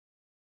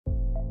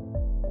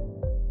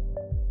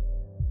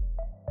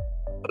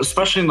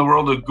especially in the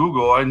world of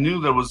Google, I knew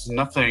there was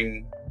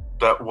nothing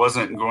that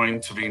wasn't going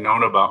to be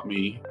known about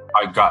me.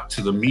 I got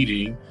to the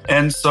meeting,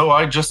 and so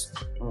I just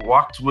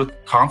walked with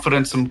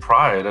confidence and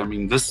pride. I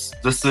mean, this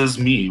is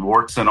me,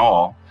 warts and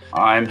all.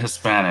 I'm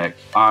Hispanic,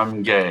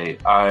 I'm gay,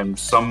 I'm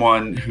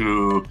someone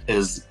who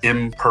is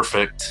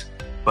imperfect,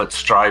 but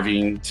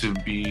striving to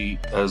be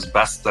as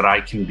best that I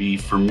can be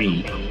for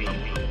me.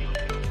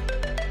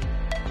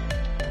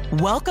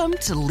 Welcome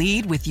to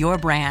Lead with Your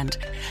Brand,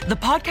 the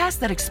podcast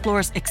that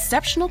explores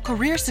exceptional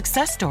career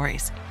success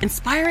stories,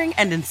 inspiring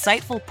and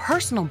insightful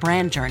personal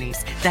brand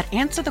journeys that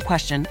answer the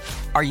question,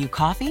 are you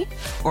coffee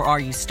or are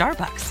you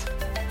Starbucks?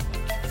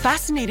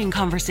 Fascinating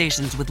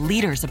conversations with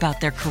leaders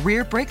about their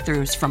career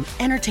breakthroughs from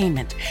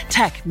entertainment,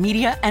 tech,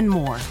 media, and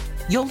more.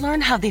 You'll learn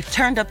how they've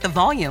turned up the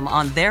volume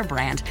on their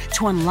brand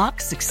to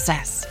unlock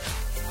success.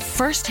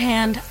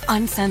 Firsthand,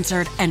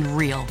 uncensored, and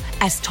real,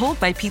 as told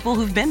by people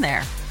who've been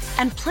there.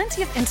 And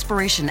plenty of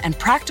inspiration and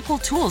practical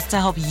tools to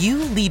help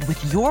you lead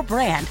with your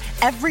brand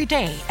every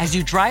day as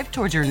you drive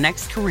towards your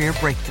next career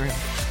breakthrough.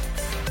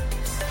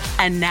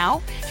 And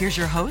now, here's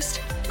your host,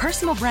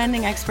 personal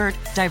branding expert,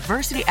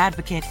 diversity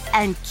advocate,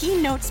 and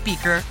keynote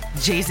speaker,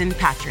 Jason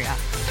Patria.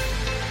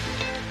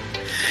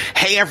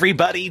 Hey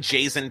everybody,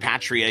 Jason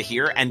Patria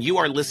here, and you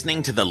are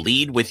listening to the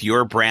Lead with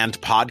Your Brand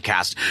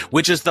podcast,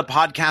 which is the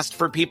podcast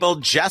for people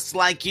just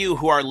like you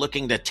who are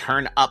looking to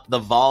turn up the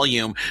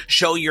volume,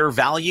 show your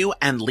value,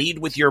 and lead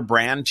with your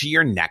brand to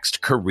your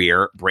next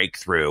career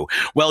breakthrough.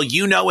 Well,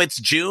 you know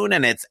it's June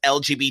and it's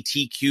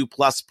LGBTQ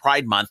plus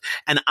Pride Month,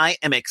 and I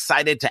am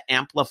excited to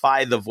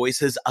amplify the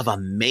voices of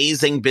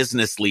amazing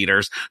business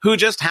leaders who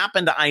just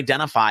happen to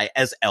identify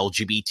as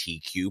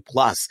LGBTQ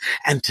plus.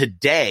 And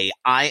today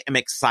I am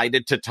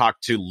excited to talk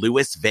to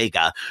Luis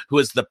Vega, who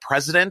is the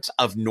president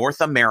of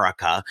North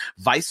America,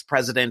 vice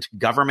president,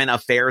 government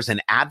affairs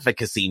and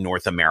advocacy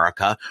North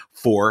America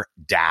for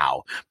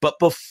Dow. But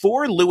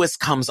before Luis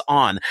comes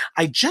on,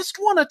 I just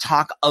want to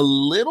talk a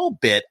little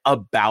bit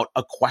about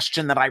a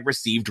question that I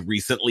received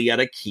recently at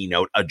a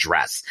keynote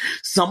address.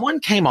 Someone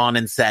came on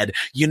and said,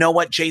 you know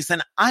what,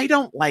 Jason, I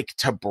don't like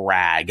to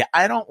brag.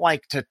 I don't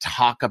like to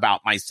talk about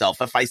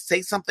myself. If I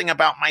say something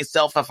about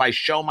myself, if I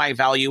show my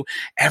value,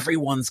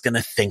 everyone's going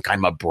to think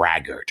I'm a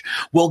braggart.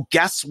 Well,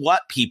 guess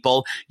what,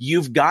 people?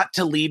 You've got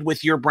to lead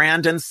with your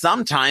brand, and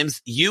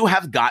sometimes you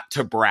have got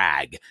to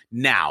brag.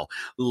 Now,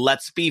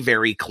 let's be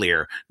very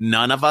clear.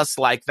 None of us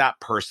like that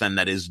person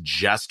that is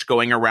just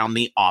going around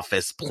the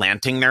office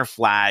planting their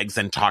flags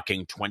and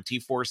talking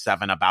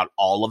 24/7 about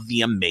all of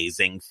the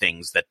amazing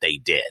things that they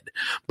did.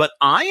 But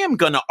I am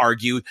going to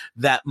argue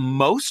that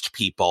most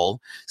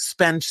people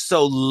spend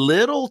so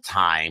little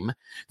time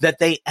that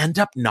they end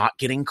up not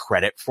getting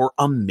credit for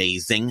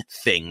amazing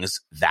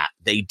things that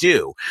they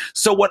do.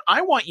 So what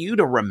I want you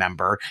to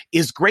remember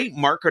is great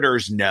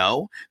marketers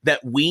know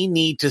that we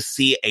need to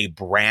see a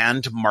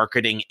brand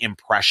marketing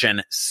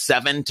impression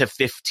 7 to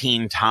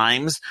 15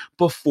 times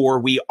before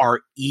we are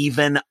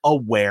even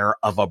aware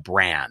of a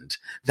brand.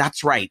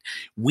 That's right.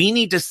 We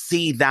need to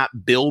see that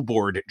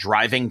billboard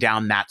driving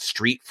down that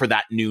street for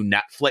that new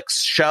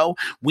Netflix show.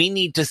 We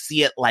need to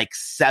see it like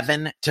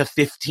 7 to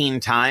 15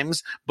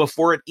 times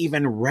before it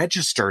even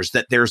registers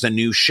that there's a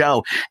new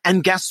show.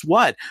 And guess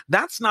what?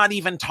 That's not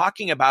even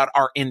talking about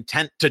our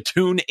intent to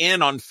tune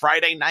in on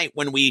Friday night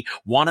when we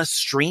want to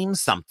stream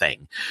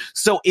something.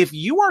 So if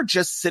you are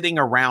just sitting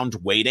around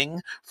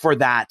waiting for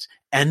that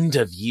end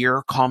of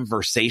year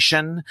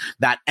conversation,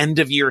 that end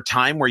of year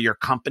time where your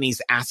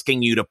company's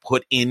asking you to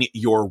put in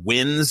your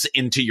wins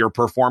into your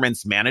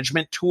performance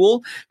management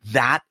tool,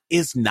 that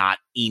is not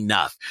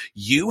enough.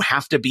 You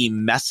have to be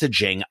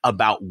messaging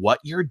about what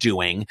you're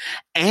doing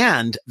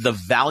and the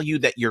value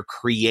that you're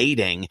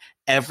creating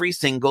every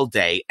single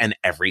day and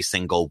every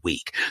single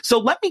week. So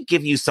let me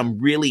give you some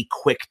really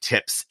quick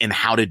tips in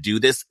how to do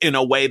this in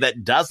a way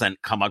that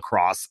doesn't come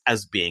across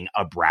as being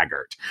a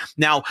braggart.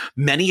 Now,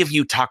 many of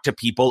you talk to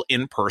people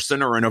in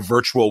person or in a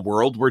virtual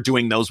world. We're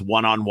doing those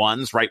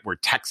one-on-ones, right? We're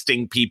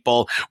texting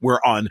people.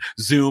 We're on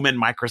Zoom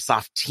and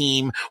Microsoft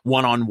Team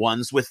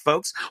one-on-ones with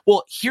folks.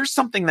 Well, here's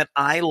something that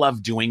I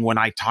love doing when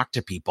I talk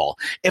to people.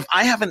 If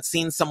I haven't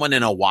seen someone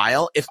in a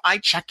while, if I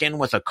check in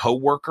with a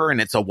coworker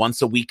and it's a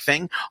once a week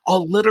thing,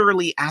 I'll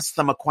literally ask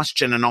them a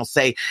question and I'll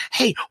say,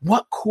 hey,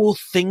 what cool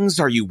things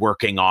are you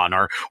working on?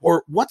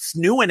 Or what's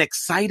new and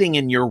exciting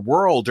in your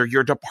world or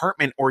your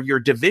department or your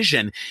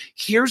division?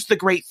 Here's the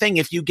great thing.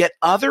 If you get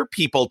other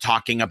people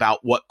talking about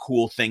what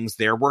cool things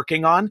they're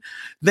working on,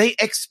 they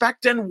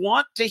expect and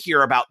want to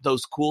hear about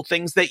those cool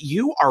things that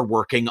you are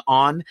working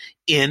on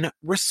in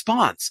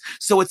response.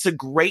 So it's a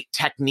great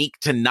technique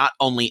to not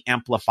only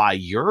amplify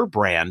your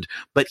brand,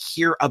 but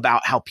hear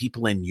about how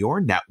people in your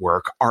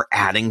network are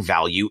adding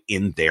value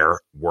in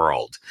their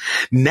world.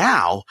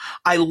 Now,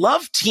 I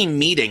love team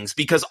meetings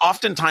because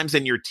oftentimes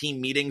in your team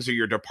meetings or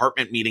your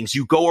department meetings,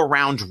 you go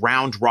around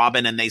round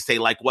robin and they say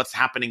like, what's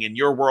happening in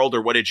your world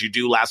or what did you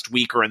do last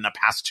week or in the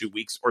past 2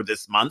 weeks or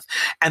this month?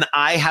 And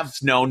I have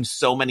known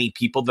so many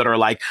people that are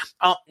like,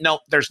 oh, no,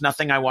 there's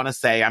nothing I want to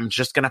say. I'm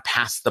just going to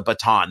pass the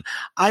baton.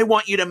 I want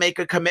want you to make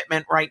a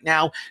commitment right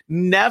now.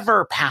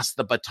 Never pass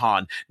the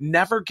baton.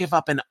 Never give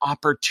up an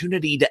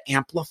opportunity to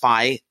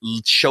amplify,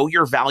 show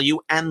your value,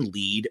 and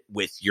lead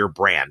with your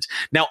brand.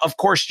 Now, of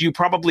course, you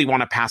probably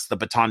want to pass the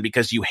baton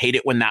because you hate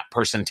it when that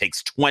person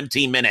takes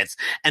 20 minutes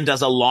and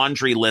does a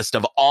laundry list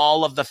of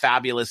all of the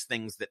fabulous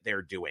things that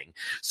they're doing.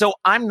 So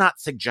I'm not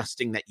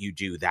suggesting that you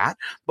do that,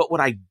 but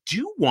what I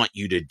do want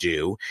you to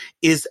do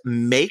is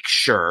make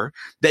sure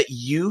that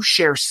you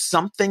share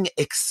something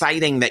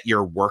exciting that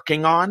you're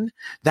working on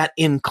that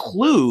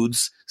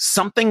includes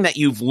something that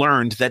you've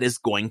learned that is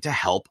going to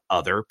help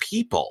other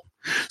people.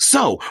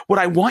 So what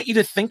I want you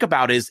to think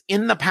about is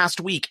in the past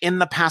week, in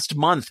the past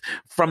month,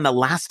 from the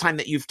last time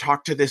that you've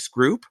talked to this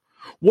group,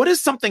 what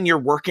is something you're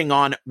working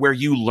on where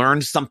you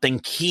learned something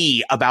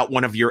key about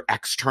one of your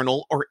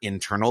external or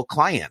internal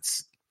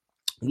clients?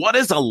 What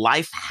is a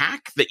life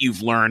hack that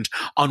you've learned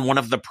on one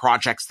of the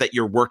projects that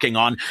you're working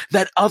on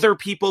that other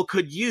people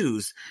could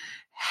use?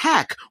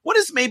 Heck, what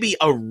is maybe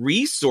a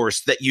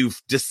resource that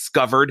you've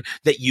discovered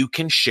that you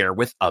can share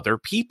with other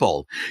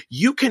people?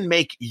 You can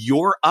make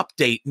your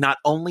update not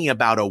only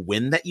about a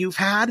win that you've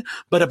had,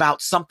 but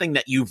about something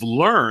that you've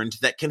learned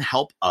that can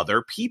help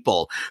other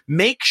people.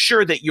 Make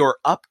sure that your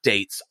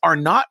updates are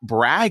not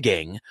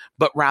bragging,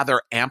 but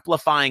rather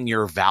amplifying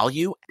your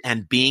value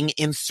and being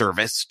in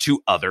service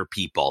to other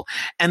people.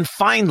 And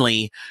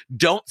finally,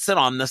 don't sit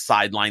on the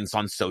sidelines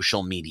on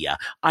social media.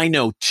 I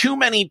know too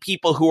many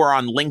people who are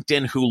on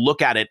LinkedIn who look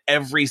at it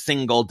every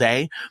single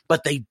day,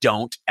 but they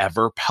don't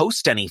ever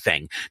post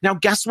anything. Now,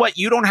 guess what?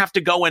 You don't have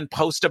to go and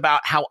post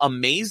about how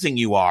amazing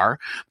you are,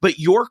 but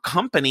your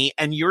company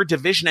and your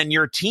division and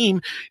your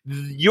team,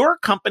 your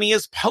company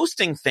is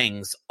posting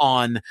things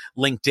on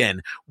LinkedIn.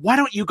 Why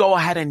don't you go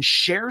ahead and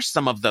share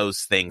some of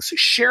those things?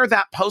 Share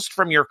that post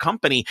from your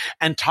company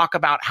and talk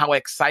about how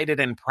excited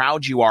and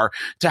proud you are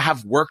to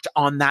have worked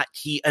on that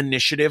key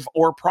initiative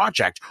or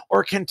project,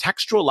 or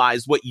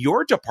contextualize what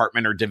your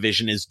department or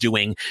division is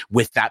doing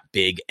with that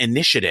big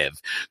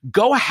initiative.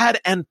 Go ahead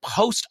and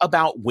post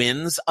about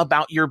wins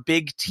about your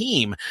big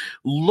team.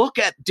 Look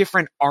at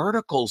different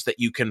articles that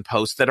you can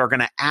post that are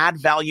going to add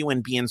value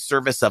and be in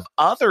service of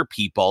other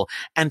people,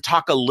 and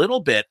talk a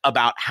little bit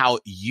about how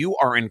you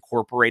are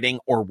incorporating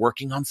or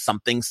working on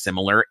something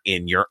similar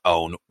in your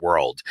own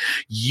world.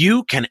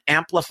 You can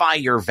amplify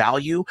your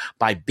value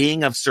by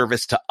being of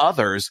service to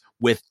others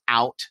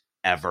without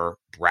ever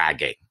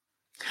bragging.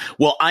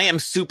 Well, I am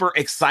super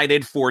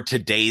excited for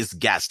today's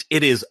guest.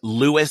 It is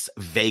Luis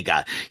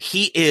Vega.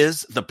 He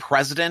is the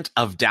president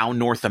of Dow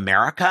North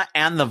America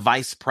and the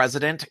vice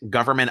president,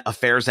 government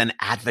affairs and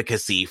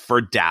advocacy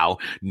for Dow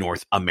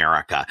North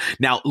America.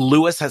 Now,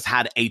 Luis has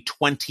had a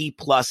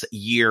 20-plus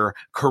year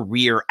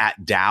career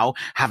at Dow,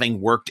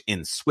 having worked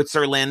in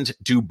Switzerland,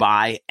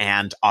 Dubai,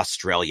 and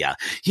Australia.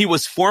 He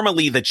was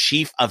formerly the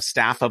chief of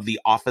staff of the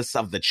Office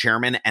of the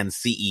Chairman and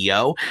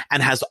CEO,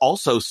 and has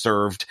also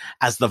served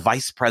as the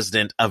vice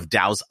president of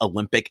Dow's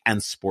Olympic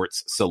and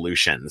Sports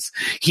Solutions.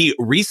 He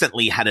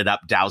recently headed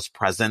up Dow's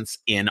presence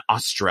in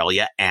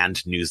Australia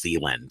and New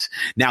Zealand.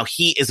 Now,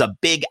 he is a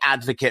big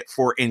advocate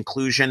for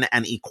inclusion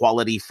and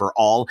equality for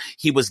all.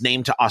 He was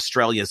named to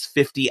Australia's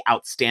 50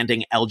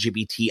 Outstanding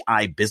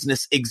LGBTI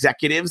Business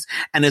Executives,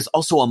 and is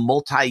also a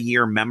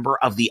multi-year member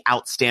of the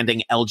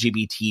Outstanding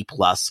LGBT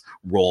Plus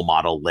Role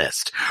Model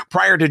list.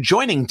 Prior to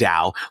joining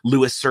Dow,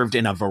 Luis served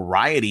in a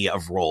variety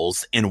of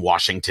roles in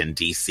Washington,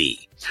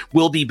 D.C.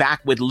 We'll be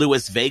back with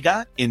Luis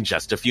Vega in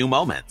just a few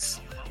moments.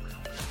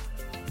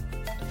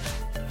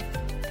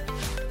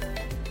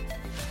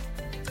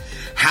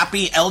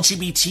 Happy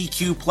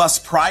LGBTQ plus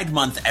Pride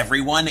Month,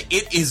 everyone.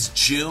 It is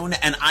June,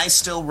 and I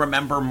still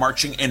remember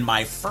marching in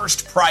my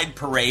first Pride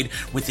Parade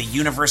with the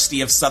University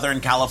of Southern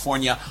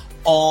California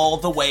all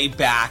the way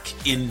back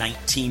in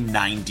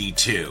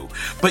 1992.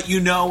 But you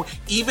know,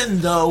 even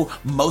though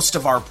most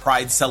of our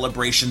Pride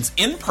celebrations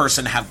in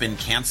person have been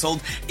canceled,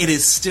 it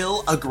is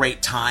still a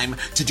great time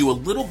to do a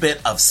little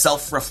bit of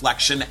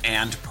self-reflection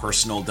and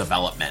personal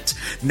development.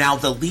 Now,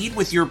 the Lead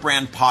with Your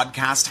Brand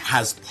podcast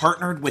has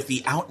partnered with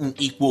the Out and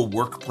Equal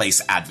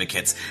Workplace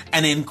Advocates,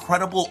 an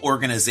incredible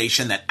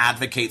organization that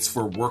advocates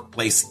for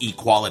workplace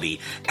equality.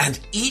 And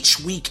each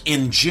week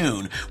in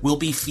June, we'll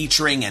be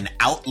featuring an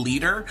out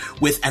leader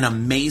with an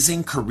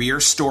amazing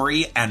career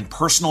story and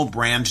personal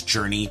brand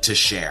journey to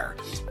share.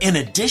 In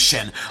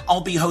addition,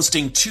 I'll be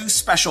hosting 2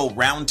 special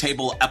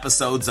roundtable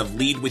episodes of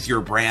Lead with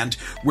Your Brand,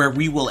 where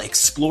we will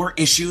explore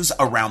issues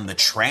around the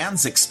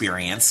trans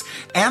experience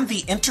and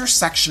the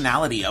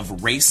intersectionality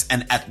of race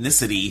and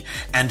ethnicity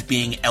and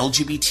being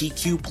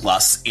LGBTQ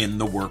plus in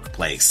the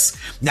workplace.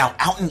 Now,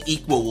 Out and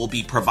Equal will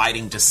be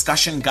providing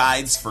discussion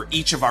guides for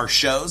each of our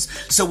shows,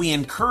 so we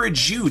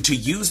encourage you to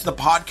use the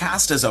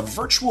podcast as a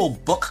virtual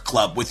book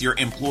club with your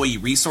employees employee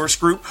resource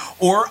group,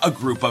 or a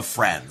group of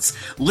friends.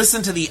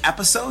 Listen to the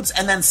episodes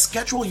and then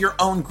schedule your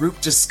own group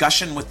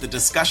discussion with the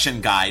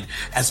discussion guide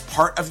as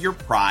part of your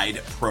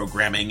Pride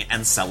programming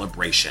and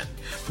celebration.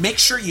 Make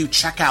sure you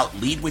check out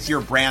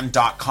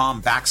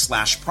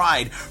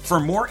leadwithyourbrand.com/pride for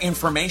more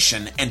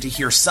information and to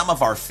hear some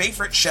of our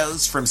favorite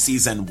shows from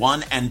season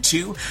 1 and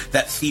 2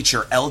 that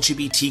feature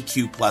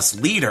LGBTQ plus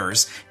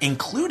leaders,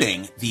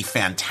 including the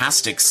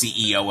fantastic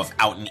CEO of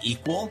Out and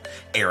Equal,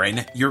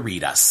 Aaron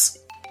Uritas.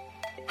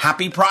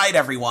 Happy Pride,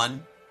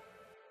 everyone.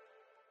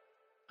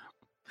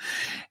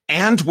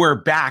 And we're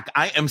back.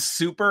 I am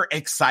super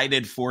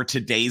excited for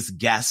today's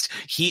guest.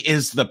 He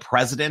is the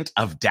president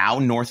of Dow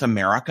North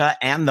America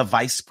and the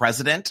vice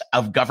president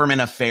of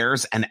Government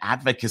Affairs and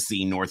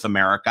Advocacy North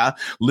America,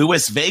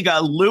 Luis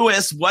Vega.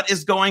 Luis, what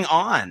is going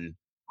on?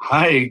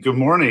 Hi, good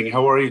morning.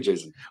 How are you,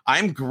 Jason?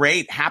 I'm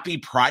great. Happy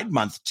Pride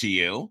Month to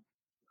you.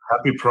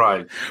 Happy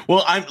Pride.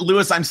 Well,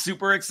 Luis, I'm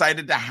super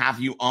excited to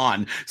have you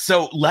on.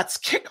 So let's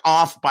kick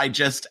off by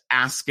just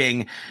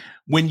asking,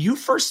 when you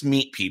first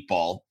meet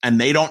people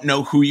and they don't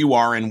know who you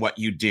are and what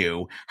you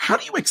do, how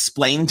do you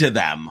explain to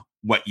them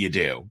what you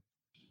do?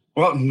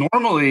 Well,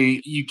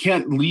 normally you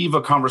can't leave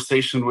a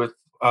conversation with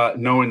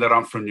knowing that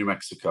I'm from New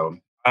Mexico.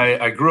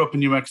 I grew up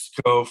in New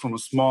Mexico from a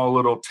small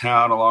little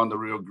town along the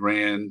Rio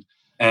Grande,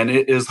 and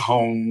it is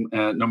home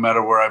no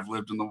matter where I've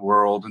lived in the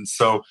world. And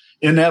so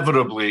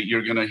inevitably,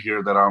 you're going to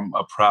hear that I'm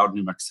a proud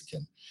New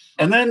Mexican.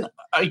 And then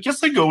I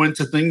guess I go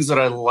into things that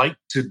I like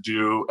to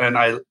do, and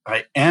I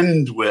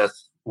end with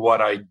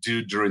what I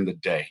do during the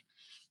day.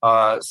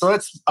 So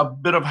that's a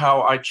bit of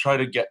how I try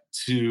to get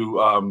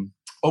to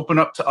open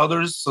up to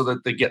others so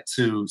that they get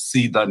to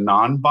see the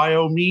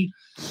non-bio me,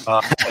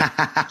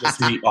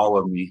 just meet all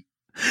of me.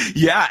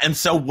 Yeah. And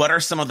so what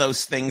are some of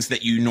those things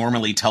that you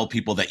normally tell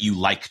people that you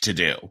like to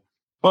do?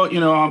 Well,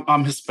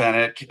 I'm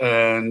Hispanic,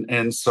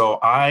 and so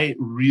I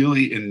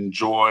really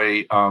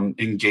enjoy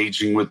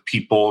engaging with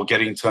people,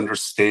 getting to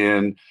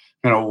understand,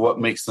 what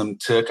makes them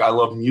tick. I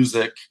love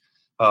music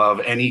of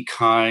any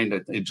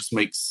kind. It just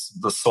makes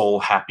the soul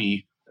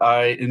happy.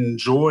 I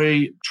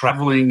enjoy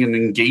traveling and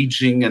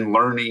engaging and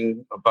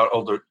learning about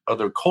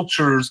other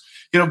cultures.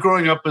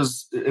 Growing up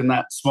in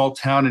that small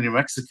town in New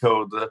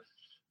Mexico,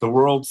 the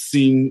world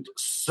seemed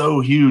so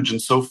huge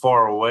and so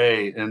far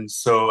away. And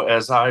so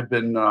as I've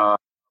been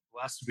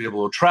blessed to be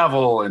able to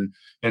travel and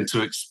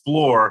to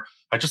explore,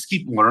 I just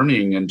keep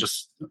learning and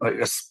just like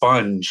a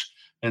sponge.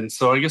 And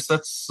so I guess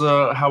that's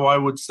how I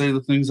would say the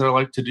things that I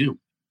like to do.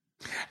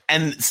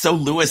 And so,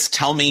 Luis,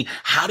 tell me,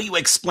 how do you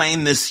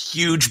explain this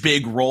huge,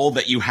 big role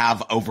that you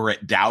have over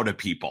at Dow to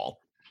people?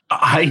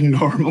 I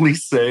normally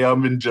say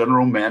I'm in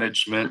general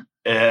management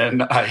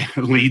and I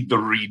lead the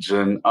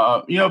region,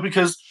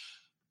 because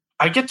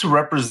I get to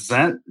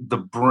represent the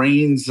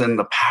brains and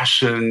the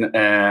passion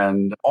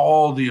and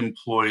all the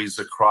employees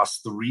across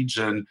the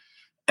region.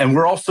 And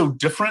we're all so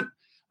different.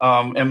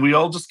 And we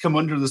all just come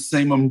under the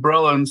same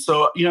umbrella. And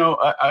so,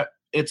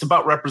 it's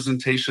about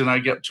representation. I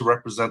get to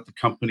represent the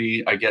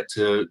company. I get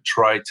to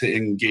try to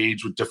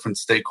engage with different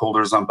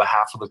stakeholders on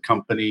behalf of the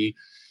company.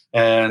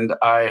 And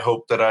I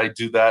hope that I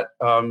do that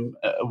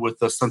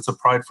with a sense of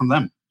pride from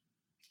them.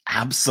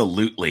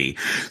 Absolutely.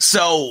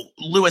 So,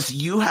 Luis,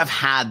 you have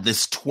had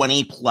this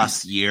 20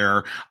 plus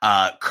year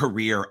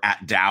career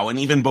at Dow. And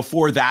even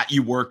before that,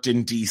 you worked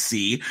in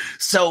DC.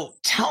 So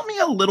tell me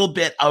a little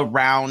bit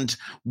around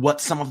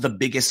what some of the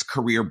biggest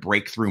career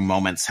breakthrough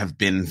moments have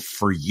been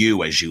for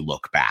you as you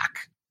look back.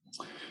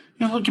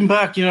 Looking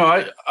back,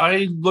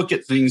 I look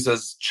at things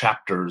as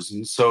chapters.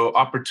 And so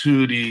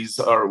opportunities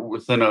are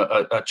within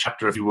a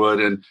chapter, if you would.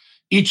 And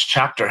each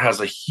chapter has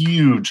a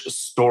huge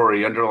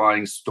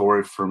underlying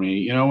story for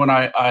me. When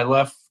I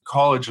left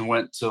college and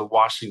went to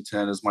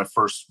Washington as my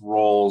first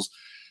roles,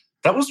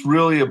 that was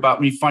really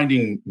about me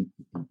finding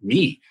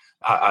me,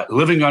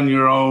 living on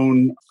your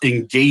own,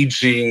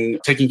 engaging,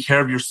 taking care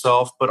of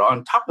yourself. But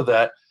on top of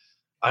that,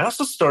 I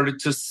also started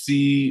to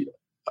see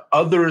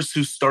others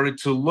who started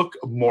to look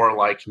more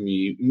like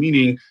me,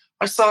 meaning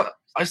I saw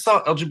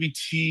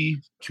LGBT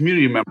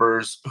community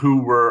members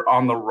who were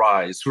on the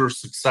rise, who were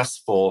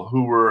successful,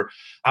 who were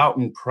out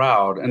and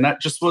proud. And that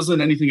just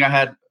wasn't anything I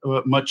had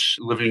much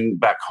living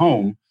back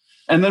home.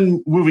 And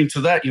then moving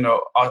to that,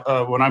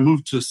 when I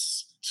moved to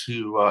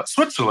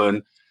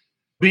Switzerland,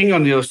 being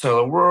on the other side of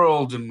the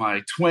world in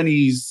my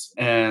 20s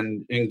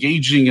and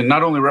engaging and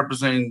not only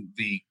representing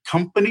the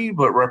company,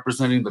 but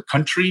representing the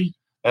country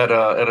at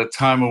a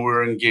time when we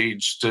were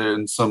engaged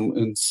in some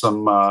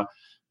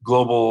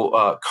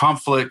global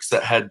conflicts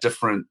that had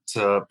different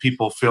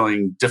people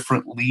feeling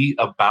differently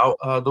about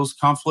those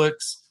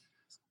conflicts.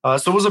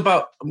 So it was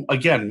about,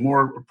 again,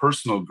 more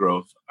personal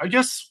growth. I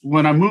guess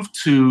when I moved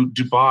to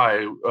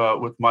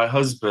Dubai with my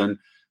husband,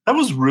 that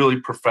was really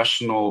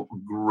professional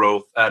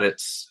growth at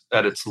its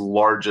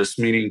largest,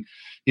 meaning,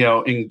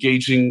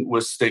 engaging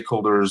with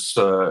stakeholders,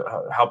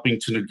 helping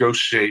to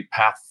negotiate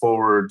path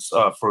forwards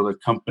for the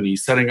company,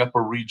 setting up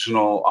a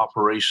regional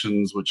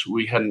operations, which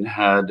we hadn't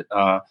had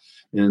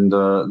in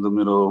the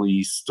Middle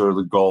East or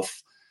the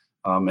Gulf.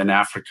 in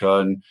Africa.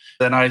 And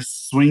then I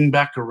swing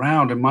back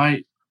around, and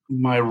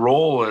my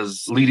role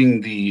as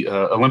leading the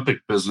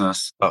Olympic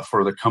business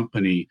for the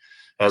company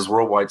as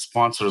worldwide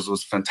sponsors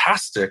was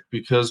fantastic,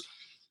 because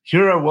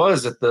here I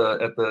was at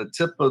the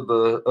tip of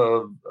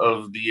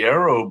the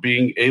arrow,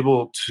 being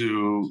able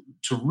to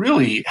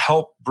really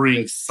help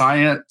bring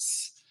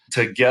science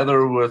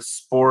together with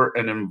sport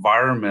and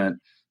environment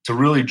to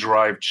really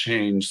drive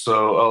change.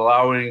 So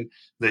allowing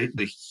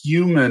the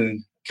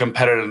human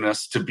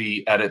competitiveness to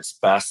be at its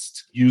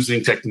best,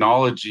 using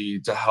technology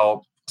to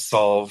help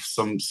solve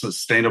some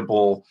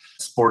sustainable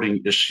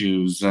sporting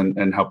issues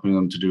and helping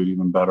them to do it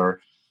even better.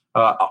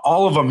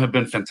 All of them have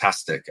been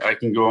fantastic. I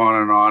can go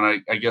on and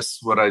on. I guess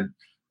what I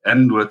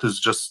end with is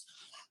just,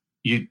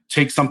 you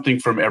take something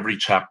from every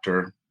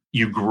chapter,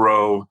 you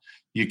grow,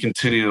 you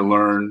continue to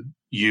learn,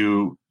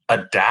 you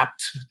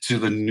adapt to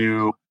the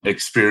new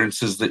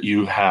experiences that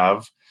you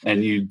have,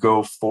 and you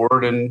go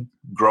forward and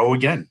grow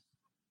again.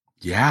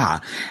 Yeah.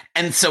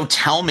 And so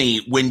tell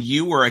me, when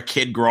you were a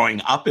kid growing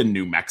up in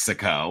New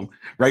Mexico,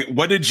 right,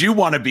 what did you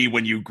want to be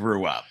when you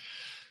grew up?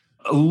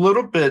 A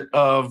little bit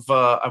of,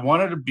 I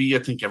wanted to be, I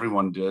think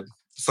everyone did,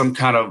 some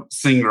kind of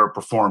singer or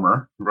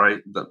performer,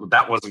 right?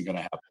 That wasn't going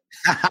to happen.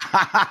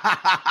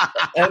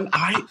 And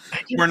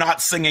we're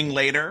not singing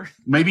later.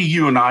 Maybe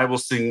you and I will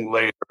sing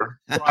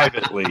later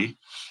privately.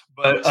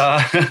 But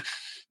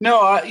no,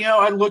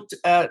 I looked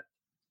at,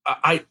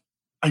 I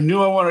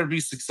knew I wanted to be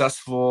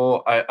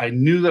successful. I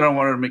knew that I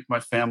wanted to make my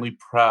family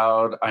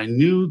proud. I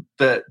knew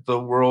that the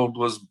world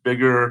was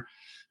bigger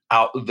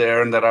out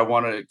there and that I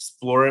wanted to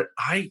explore it.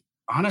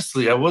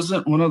 Honestly, I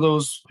wasn't one of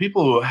those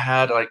people who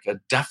had like a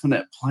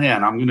definite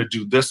plan. I'm going to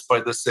do this by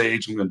this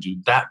age. I'm going to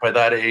do that by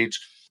that age.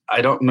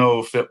 I don't know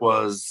if it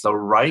was the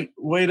right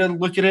way to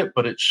look at it,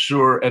 but it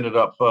sure ended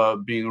up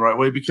being the right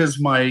way, because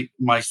my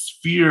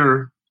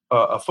sphere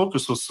of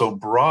focus was so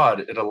broad.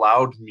 It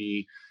allowed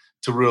me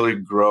to really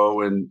grow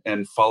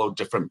and follow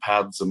different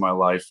paths in my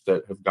life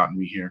that have gotten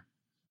me here.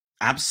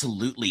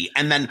 Absolutely.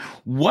 And then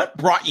what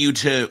brought you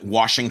to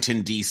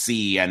Washington,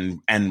 D.C. and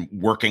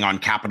working on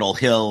Capitol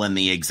Hill and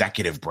the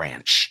executive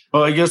branch?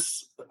 Well, I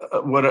guess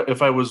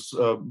if I was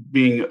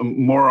being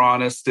more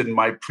honest in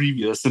my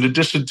previous, in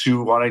addition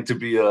to wanting to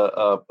be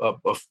a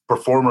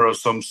performer of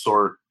some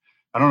sort,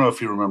 I don't know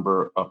if you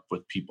remember Up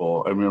With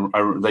People. I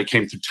remember they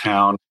came to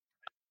town.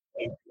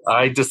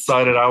 I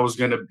decided I was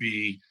going to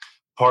be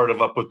part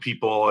of Up With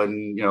People,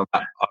 and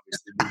that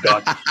obviously moved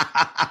on.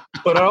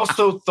 But I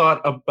also thought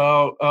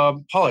about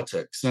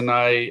politics, and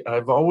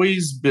I've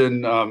always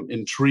been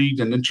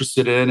intrigued and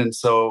interested in, and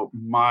so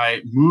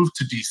my move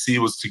to DC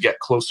was to get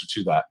closer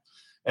to that.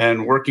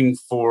 And working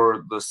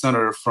for the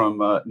senator from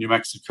New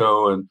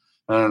Mexico and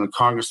the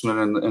congressman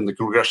and the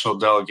congressional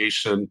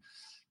delegation,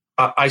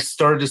 I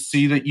started to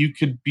see that you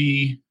could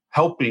be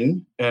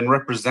helping and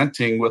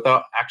representing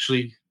without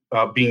actually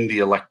being the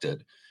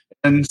elected.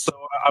 And so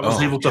I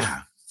was able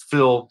to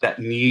fill that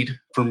need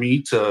for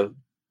me to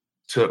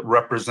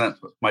represent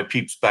my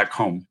peeps back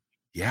home.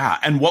 Yeah.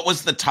 And what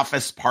was the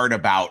toughest part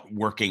about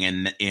working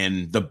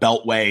in the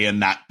Beltway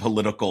and that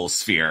political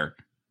sphere?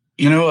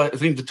 I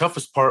think the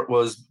toughest part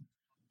was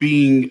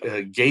being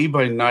gay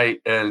by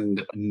night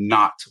and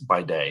not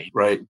by day,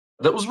 right?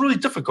 That was really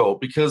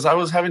difficult because I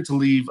was having to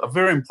leave a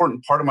very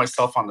important part of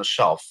myself on the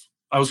shelf.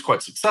 I was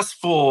quite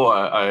successful.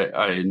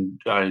 I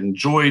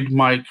enjoyed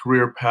my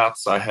career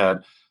paths. I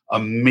had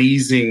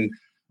amazing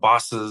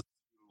bosses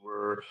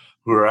who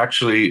were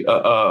actually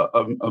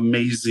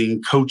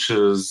amazing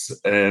coaches,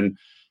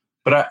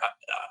 but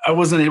I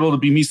wasn't able to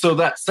be me. So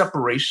that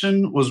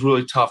separation was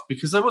really tough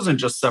because I wasn't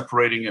just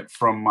separating it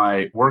from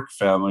my work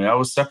family. I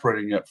was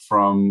separating it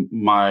from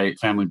my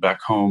family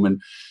back home.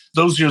 And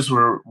those years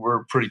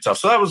were pretty tough.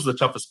 So that was the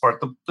toughest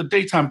part. The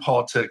daytime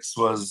politics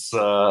was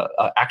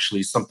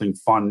actually something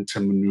fun to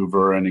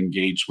maneuver and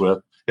engage with.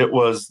 It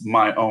was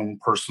my own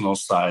personal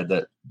side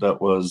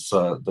that was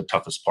the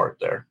toughest part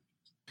there.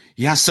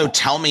 Yeah. So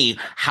tell me,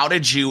 how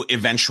did you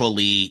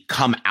eventually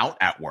come out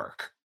at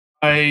work?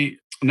 I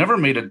never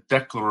made a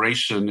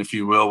declaration, if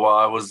you will, while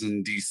I was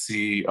in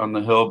D.C. on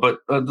the Hill, but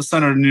the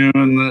senator knew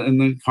and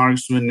the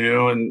congressman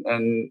knew,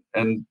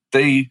 and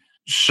they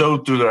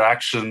showed through their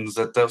actions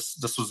that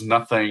this was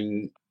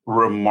nothing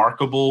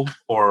remarkable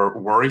or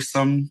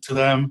worrisome to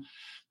them.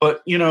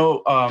 But,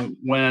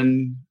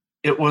 when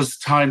it was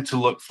time to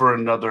look for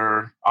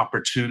another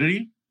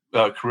opportunity,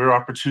 career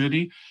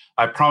opportunity,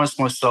 I promised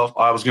myself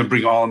I was going to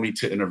bring all of me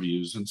to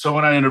interviews. And so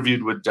when I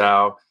interviewed with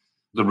Dow,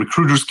 the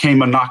recruiters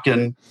came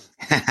a-knocking.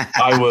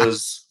 I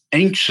was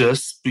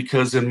anxious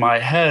because in my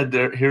head,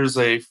 here's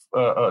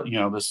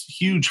this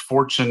huge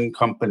Fortune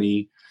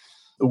company.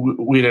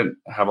 We didn't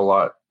have a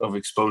lot of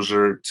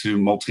exposure to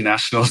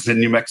multinationals in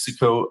New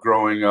Mexico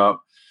growing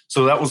up.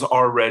 So that was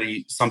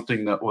already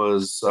something that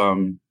was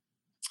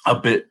a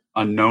bit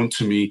unknown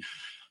to me.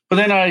 But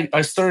then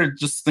I started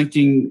just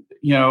thinking,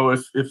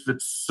 if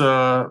it's,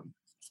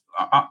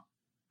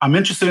 I'm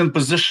interested in the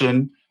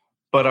position,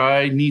 but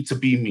I need to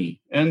be me.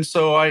 And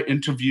so I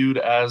interviewed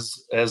as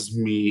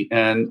me.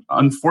 And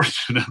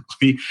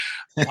unfortunately,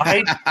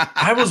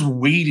 I was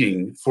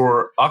waiting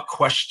for a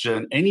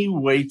question, any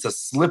way to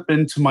slip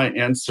into my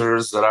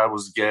answers that I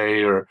was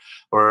gay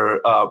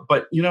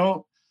but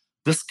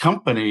this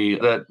company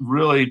that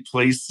really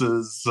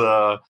places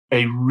a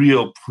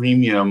real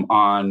premium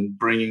on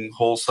bringing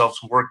whole self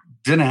to work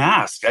didn't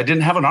ask. I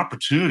didn't have an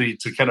opportunity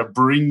to kind of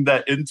bring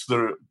that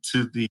into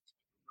the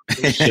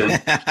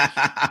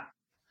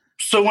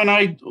So when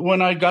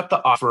I got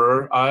the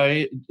offer,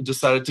 I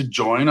decided to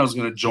join. I was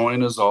going to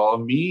join as all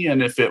of me.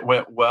 And if it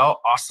went well,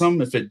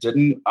 awesome. If it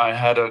didn't, I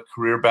had a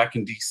career back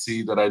in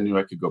DC that I knew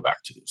I could go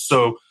back to.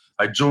 So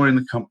I joined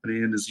the company.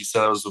 And as you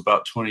said, it was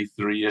about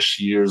 23-ish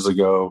years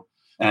ago.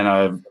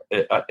 And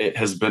it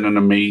has been an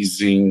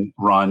amazing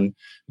run.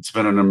 It's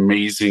been an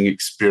amazing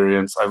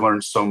experience. I've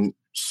learned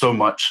so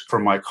much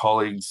from my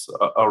colleagues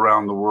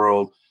around the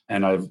world.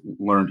 And I've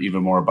learned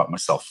even more about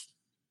myself.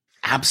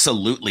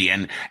 Absolutely.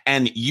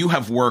 And you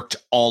have worked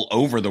all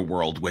over the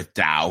world with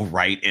Dow,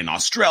 right? In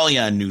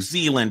Australia, New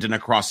Zealand, and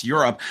across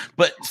Europe.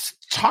 But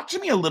talk to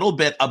me a little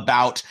bit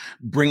about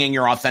bringing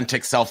your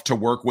authentic self to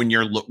work when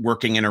you're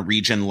working in a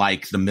region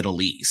like the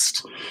Middle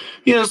East.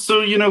 Yeah. So,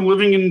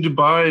 living in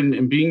Dubai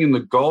and being in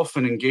the Gulf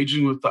and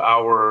engaging with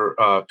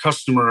our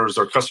customers,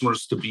 our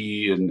customers to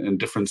be and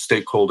different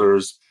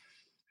stakeholders,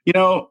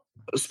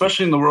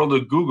 especially in the world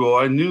of Google,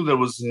 I knew there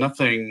was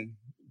nothing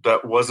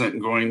that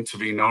wasn't going to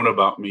be known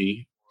about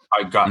me.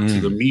 I got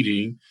to the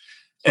meeting.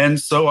 And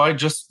so I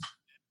just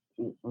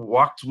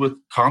walked with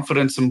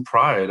confidence and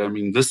pride. I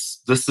mean,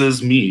 this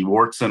is me,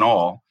 warts and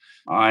all.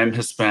 I'm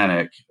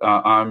Hispanic.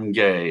 I'm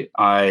gay.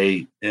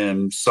 I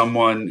am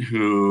someone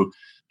who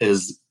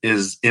is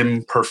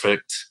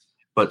imperfect,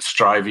 but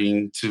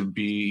striving to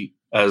be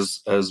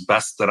as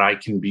best that I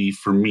can be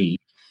for me.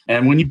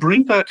 And when you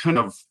bring that kind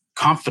of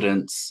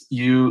confidence,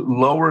 you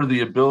lower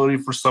the ability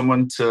for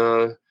someone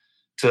to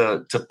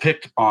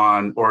pick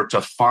on or to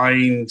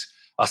find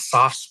a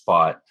soft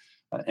spot.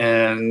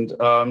 And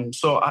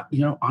so,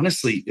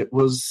 honestly, it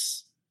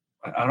was,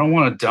 I don't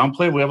want to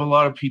downplay. We have a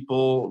lot of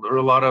people, there are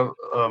a lot of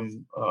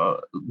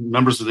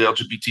members of the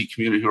LGBT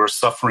community who are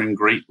suffering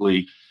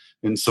greatly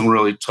in some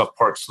really tough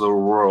parts of the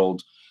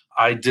world.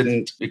 I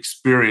didn't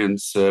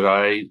experience it.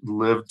 I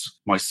lived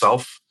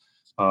myself.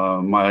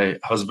 My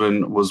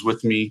husband was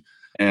with me.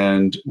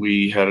 And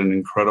we had an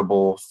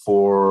incredible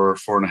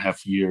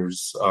 4.5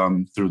 years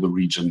through the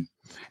region.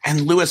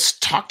 And Louis,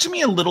 talk to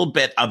me a little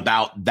bit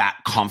about that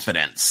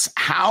confidence.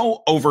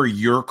 How over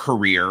your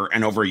career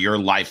and over your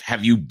life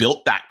have you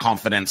built that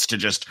confidence to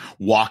just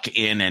walk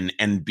in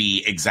and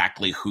be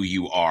exactly who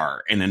you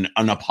are in an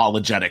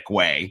unapologetic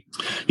way?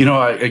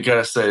 I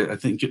gotta say, I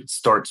think it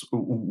starts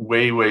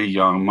way, way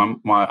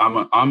young.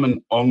 I'm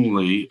an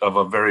only of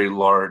a very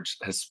large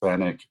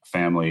Hispanic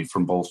family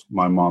from both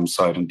my mom's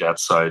side and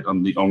dad's side.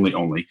 I'm the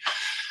only.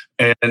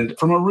 And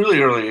from a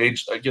really early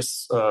age, I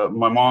guess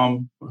my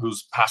mom,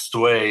 who's passed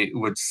away,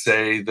 would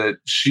say that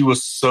she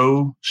was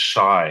so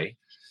shy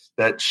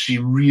that she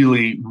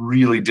really,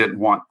 really didn't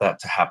want that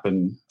to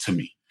happen to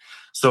me.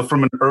 So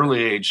from an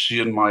early age,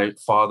 she and my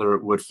father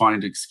would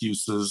find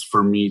excuses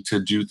for me to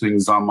do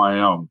things on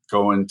my own,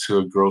 go into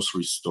a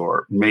grocery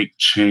store, make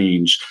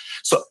change.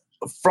 So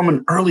from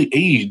an early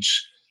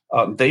age,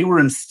 they were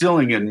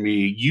instilling in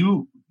me,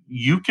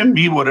 you can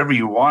be whatever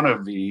you want to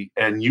be,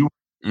 and you.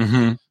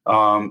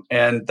 Mm-hmm.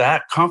 And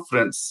that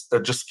confidence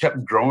just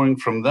kept growing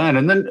from then.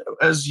 And then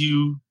as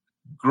you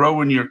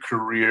grow in your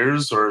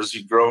careers or as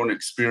you grow in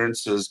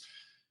experiences,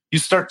 you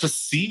start to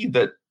see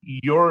that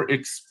your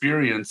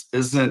experience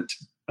isn't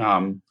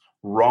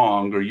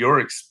wrong, or your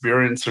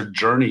experience or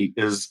journey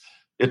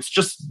it's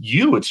just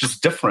you, it's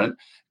just different.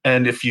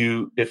 And if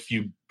you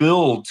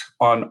build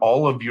on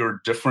all of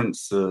your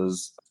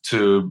differences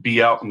to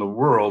be out in the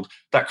world,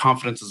 that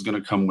confidence is going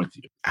to come with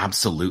you.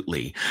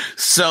 Absolutely.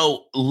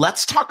 So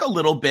let's talk a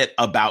little bit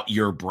about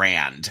your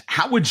brand.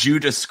 How would you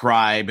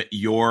describe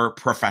your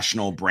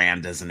professional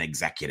brand as an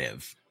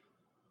executive?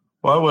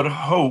 Well, I would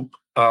hope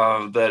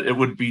that it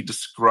would be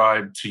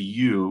described to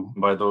you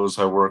by those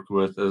I work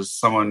with as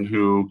someone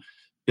who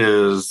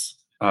is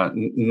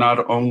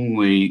not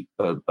only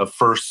a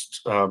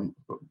first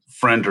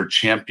friend or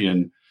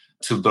champion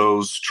to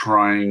those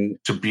trying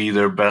to be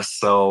their best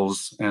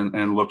selves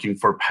and looking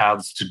for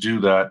paths to do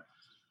that.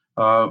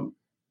 But,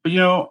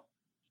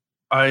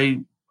 I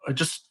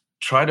just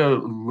try to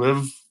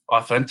live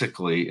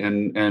authentically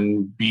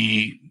and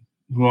be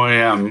who I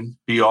am,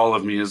 be all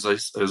of me, as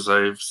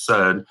I've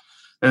said.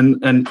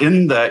 And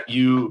in that,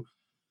 you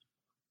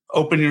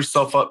open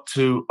yourself up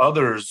to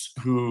others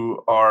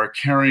who are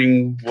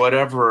carrying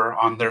whatever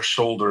on their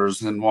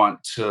shoulders and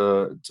want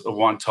to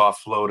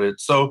offload it.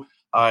 So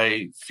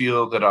I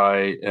feel that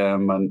I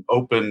am an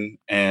open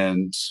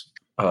and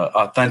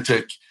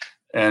authentic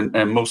and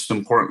most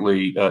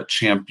importantly,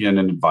 champion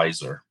and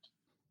advisor.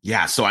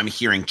 Yeah, so I'm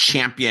hearing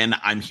champion,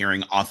 I'm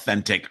hearing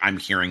authentic, I'm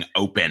hearing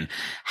open.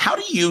 How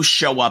do you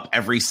show up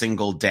every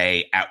single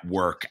day at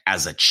work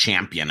as a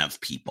champion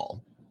of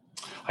people?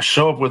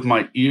 show up with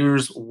my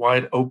ears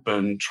wide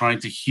open, trying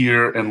to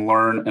hear and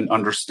learn and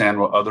understand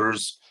what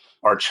others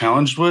are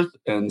challenged with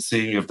and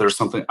seeing if there's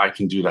something I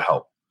can do to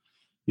help.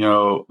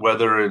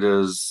 Whether it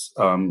is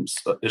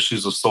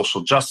issues of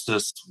social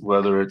justice,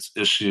 whether it's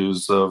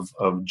issues of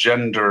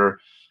gender,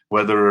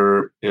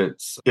 whether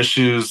it's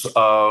issues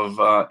of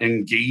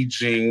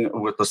engaging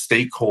with a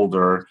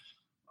stakeholder,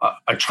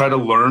 I try to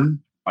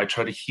learn, I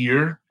try to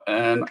hear,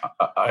 and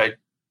I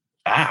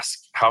ask,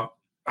 how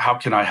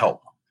can I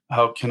help?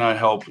 How can I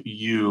help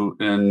you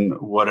in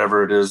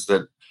whatever it is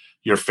that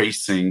you're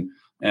facing?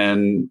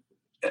 And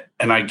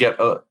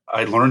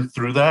I learn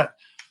through that,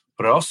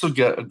 but I also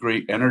get a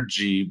great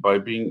energy by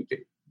being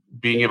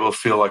able to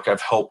feel like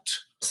I've helped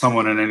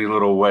someone in any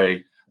little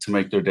way to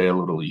make their day a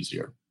little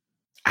easier.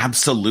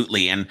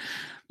 Absolutely. And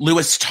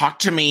Louis, talk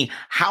to me.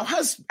 How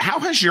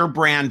has your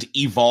brand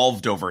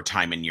evolved over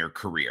time in your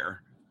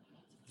career?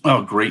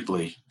 Oh,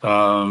 greatly.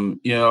 And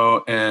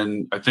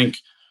I think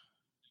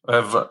I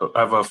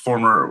have a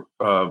former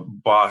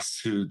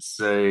boss who'd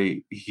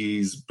say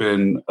he's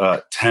been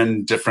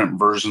 10 different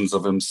versions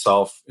of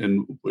himself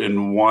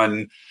in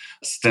one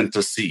stint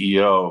as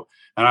CEO,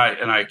 and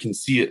I can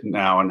see it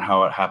now and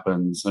how it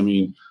happens. I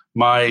mean,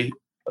 my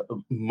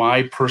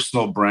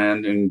personal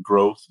brand and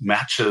growth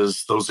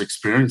matches those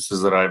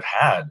experiences that I've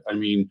had. I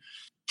mean,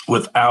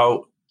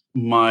 without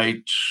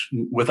my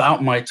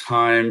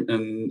time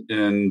in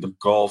the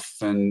Gulf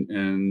and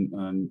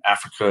in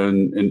Africa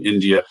and in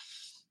India,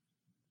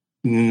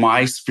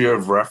 my sphere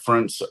of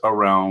reference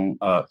around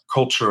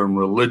culture and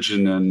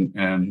religion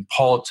and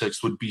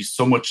politics would be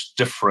so much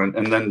different.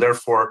 And then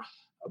therefore,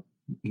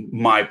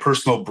 my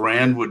personal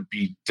brand would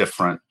be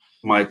different.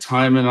 My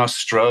time in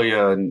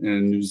Australia and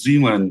New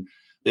Zealand,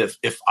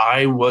 if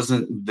I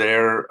wasn't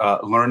there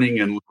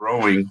learning and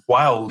growing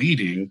while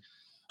leading,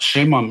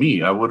 shame on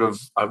me. I would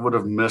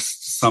have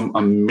missed some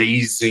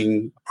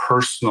amazing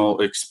personal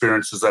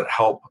experiences that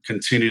help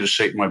continue to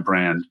shape my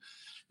brand.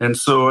 And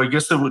so I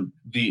guess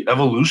the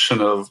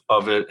evolution of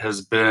it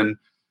has been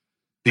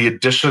the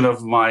addition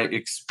of my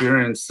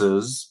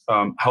experiences,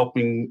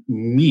 helping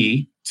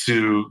me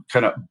to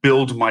kind of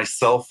build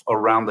myself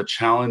around the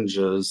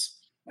challenges,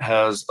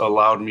 has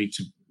allowed me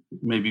to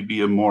maybe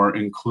be a more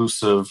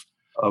inclusive,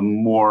 a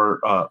more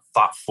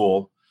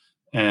thoughtful,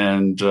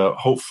 and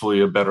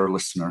hopefully a better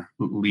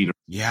leader.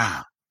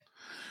 Yeah.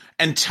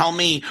 And tell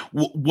me,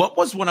 what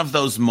was one of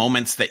those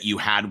moments that you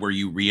had where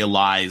you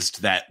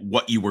realized that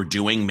what you were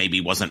doing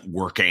maybe wasn't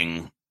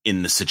working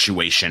in the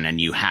situation, and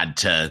you had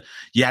to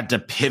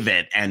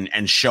pivot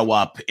and show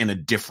up in a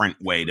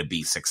different way to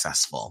be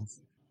successful?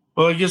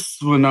 Well, I guess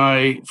when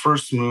I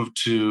first moved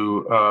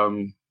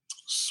to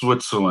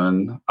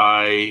Switzerland,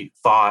 I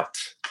thought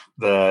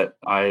that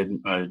I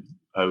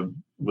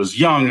was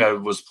young. I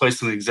was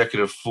placed on the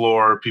executive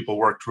floor. People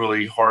worked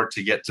really hard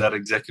to get to that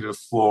executive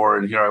floor,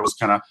 and here I was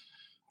kind of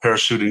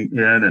parachuting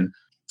in, and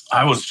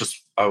I was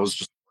just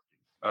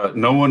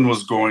no one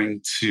was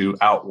going to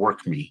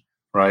outwork me,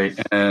 right?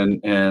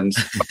 And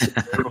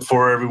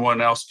before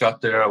everyone else got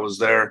there, I was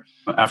there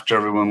after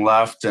everyone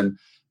left, and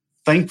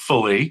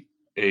thankfully,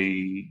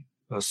 a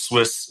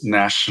Swiss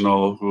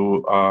national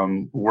who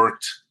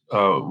worked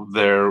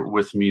there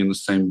with me in the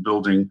same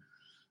building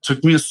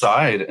took me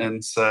aside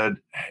and said,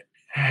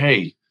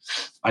 "Hey,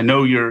 I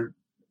know you're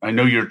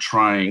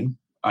trying.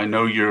 I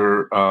know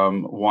you're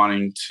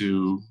wanting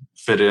to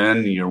fit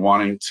in. You're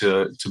wanting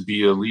to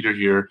be a leader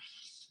here.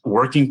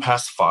 Working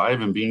past 5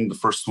 and being the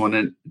first one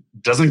in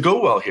doesn't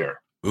go well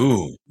here.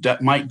 Ooh,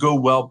 that might go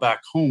well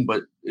back home,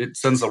 but it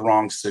sends a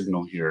wrong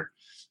signal here."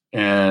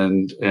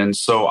 And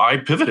so I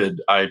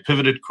pivoted. I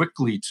pivoted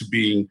quickly to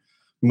being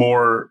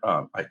more.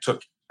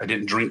 I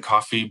didn't drink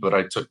coffee, but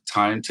I took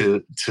time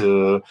to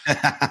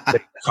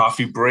take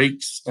coffee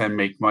breaks and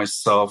make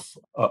myself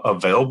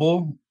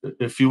available,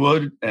 if you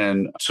would,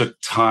 and took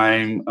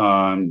time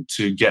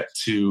to get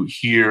to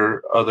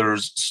hear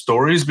others'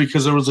 stories,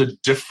 because there was a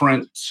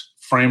different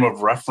frame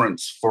of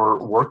reference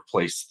for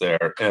workplace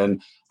there,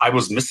 and I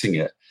was missing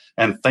it.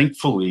 And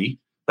thankfully,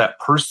 that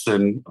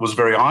person was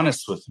very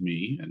honest with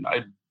me, and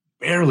I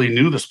barely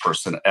knew this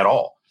person at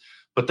all.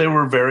 But they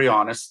were very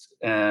honest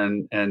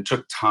and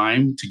took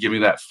time to give me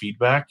that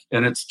feedback.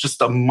 And it's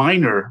just a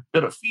minor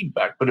bit of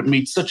feedback, but it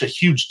made such a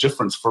huge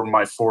difference for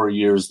my 4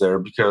 years there,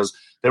 because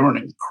they were an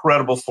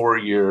incredible 4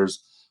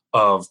 years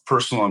of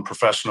personal and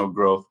professional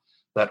growth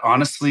that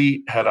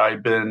honestly, had I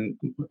been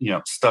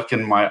stuck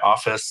in my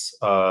office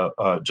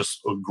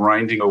just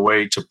grinding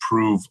away to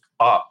prove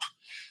up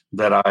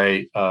that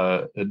I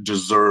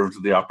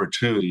deserved the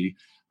opportunity,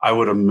 I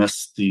would have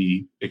missed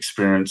the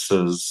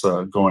experiences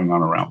going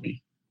on around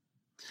me.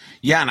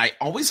 Yeah. And I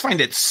always find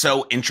it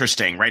so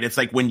interesting, right? It's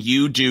like when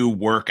you do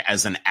work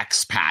as an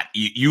expat,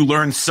 you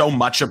learn so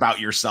much about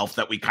yourself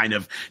that we kind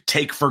of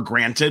take for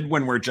granted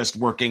when we're just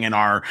working in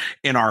our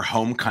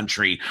home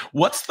country.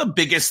 What's the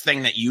biggest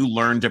thing that you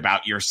learned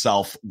about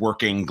yourself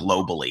working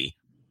globally?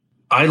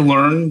 I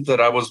learned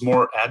that I was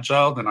more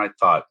agile than I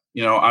thought.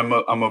 I'm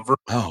a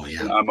Oh,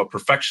 yeah. I'm a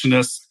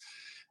perfectionist,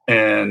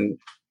 and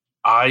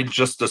I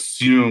just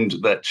assumed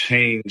that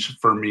change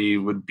for me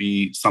would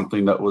be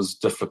something that was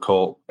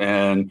difficult.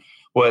 And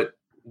what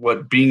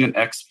being an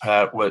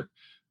expat, what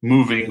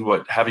moving,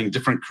 what having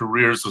different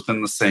careers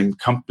within the same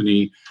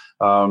company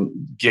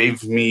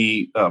gave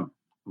me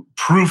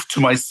proof to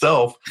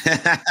myself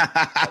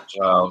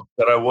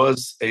that I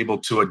was able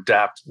to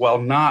adapt while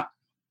not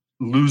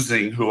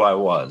losing who I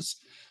was.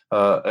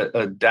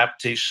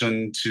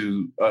 Adaptation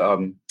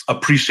to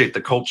appreciate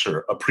the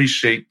culture,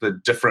 appreciate the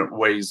different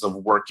ways of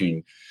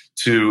working,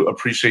 to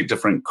appreciate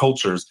different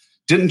cultures.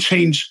 Didn't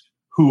change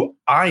who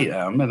I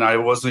am, and I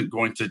wasn't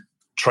going to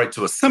try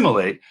to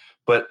assimilate,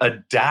 but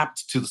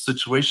adapt to the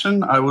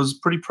situation. I was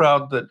pretty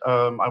proud that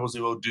I was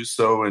able to do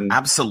so. And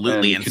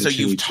absolutely. And so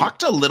you've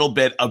talked a little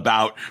bit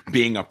about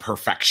being a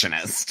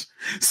perfectionist.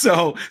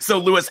 So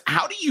Louis,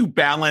 how do you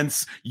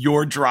balance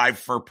your drive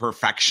for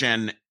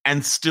perfection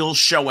and still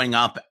showing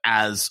up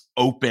as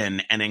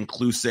open and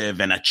inclusive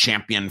and a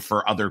champion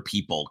for other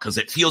people? Because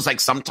it feels like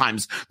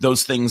sometimes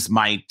those things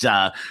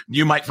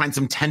you might find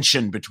some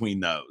tension between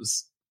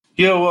those.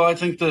 Yeah, well, I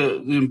think the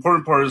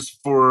important part is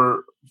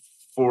for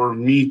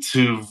me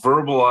to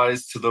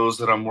verbalize to those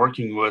that I'm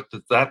working with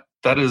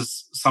that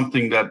is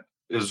something that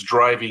is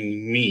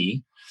driving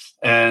me,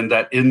 and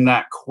that in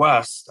that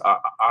quest,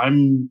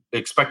 I'm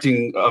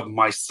expecting of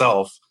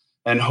myself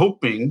and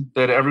hoping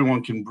that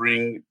everyone can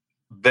bring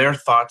their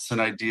thoughts and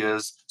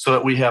ideas so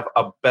that we have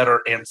a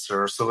better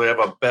answer, so we have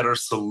a better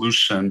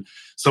solution.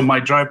 So my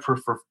drive for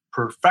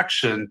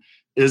perfection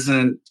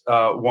isn't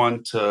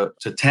one to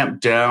tamp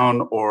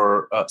down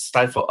or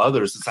stifle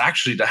others. It's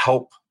actually to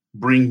help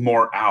bring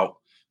more out,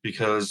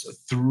 because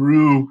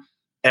through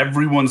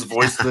everyone's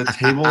voice at the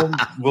table,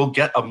 we'll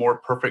get a more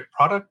perfect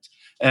product.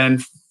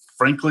 And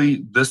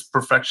frankly, this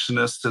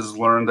perfectionist has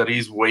learned that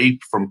he's way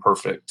from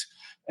perfect.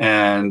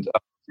 And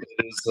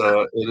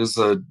it is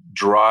a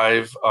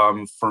drive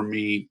for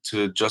me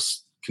to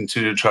just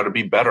continue to try to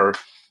be better.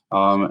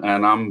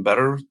 And I'm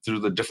better through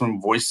the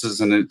different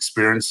voices and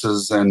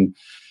experiences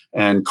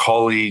and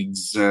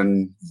colleagues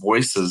and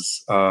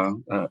voices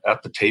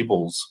at the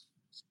tables.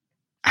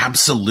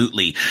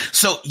 Absolutely.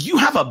 So you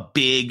have a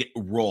big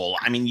role.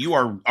 I mean, you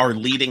are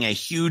leading a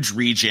huge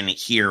region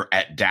here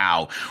at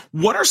Dow.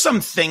 What are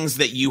some things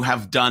that you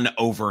have done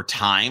over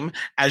time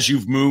as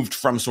you've moved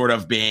from sort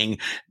of being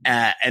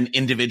an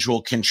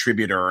individual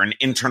contributor or an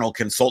internal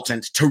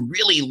consultant to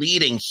really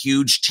leading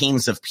huge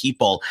teams of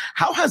people?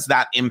 How has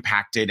that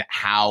impacted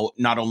how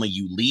not only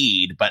you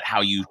lead, but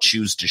how you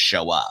choose to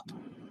show up?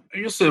 I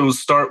guess it will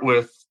start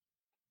with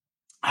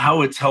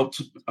how it's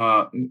helped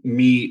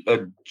me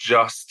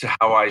adjust to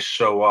how I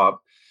show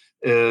up.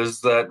 Is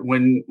that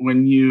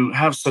when you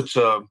have such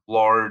a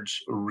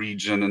large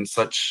region and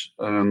such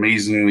an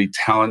amazingly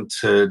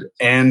talented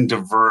and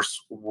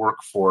diverse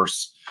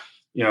workforce,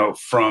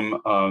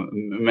 from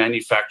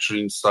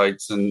manufacturing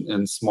sites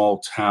in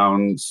small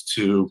towns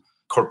to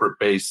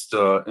corporate-based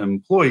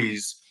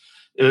employees,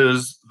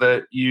 is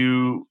that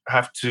you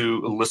have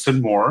to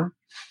listen more.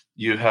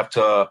 You have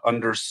to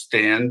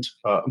understand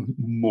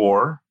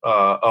more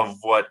of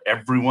what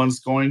everyone's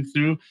going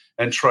through,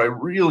 and try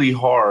really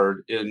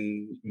hard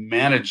in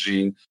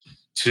managing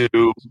to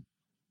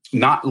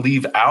not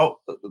leave out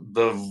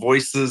the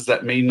voices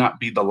that may not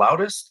be the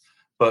loudest,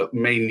 but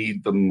may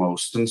need the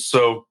most. And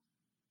so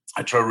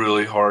I try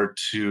really hard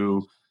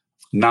to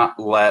not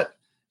let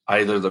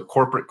either the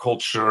corporate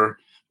culture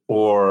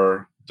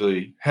or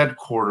the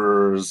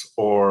headquarters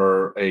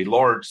or a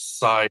large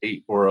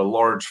site or a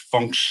large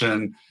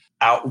function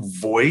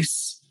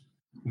outvoice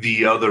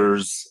the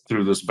others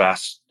through this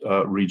vast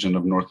region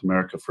of North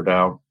America for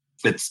Dow.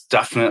 It's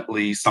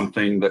definitely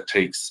something that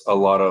takes a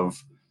lot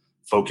of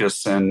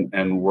focus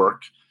and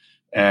work,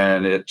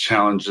 and it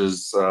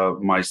challenges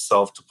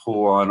myself to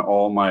pull on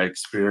all my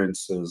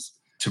experiences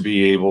to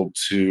be able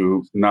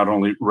to not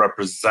only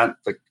represent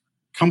the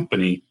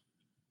company,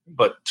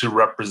 but to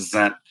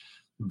represent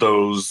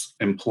those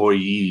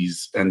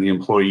employees and the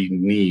employee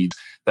needs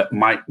that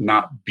might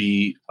not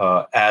be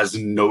as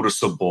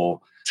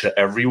noticeable to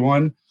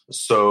everyone.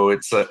 So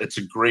it's a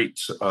great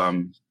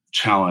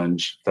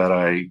challenge that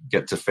I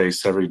get to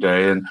face every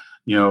day. And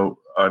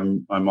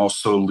I'm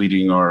also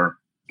leading our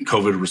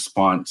COVID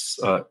response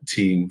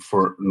team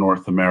for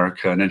North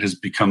America, and it has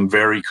become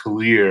very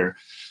clear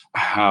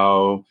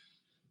how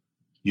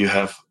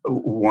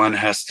one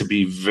has to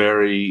be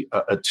very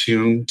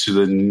attuned to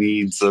the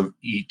needs of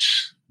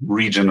each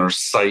region or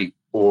site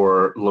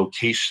or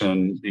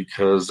location,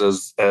 because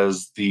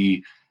as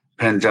the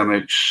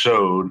pandemic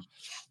showed,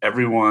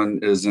 everyone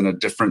is in a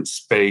different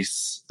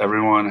space,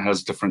 everyone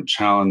has different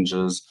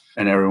challenges,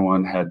 and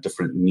everyone had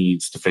different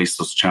needs to face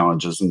those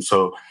challenges. And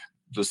so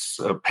this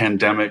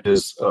pandemic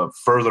has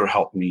further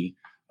helped me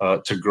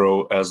to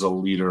grow as a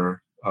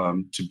leader,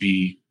 to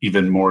be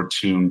even more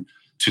attuned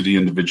to the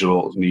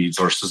individual needs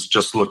versus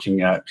just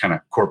looking at kind of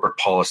corporate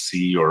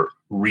policy or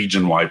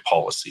region-wide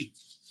policy.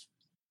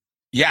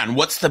 Yeah, and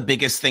what's the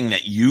biggest thing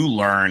that you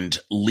learned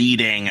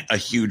leading a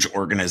huge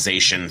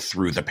organization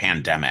through the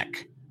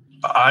pandemic?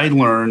 I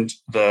learned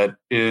that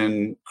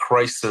in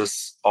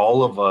crisis,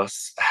 all of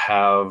us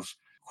have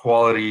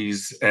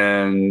qualities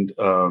and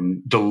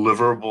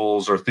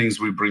deliverables or things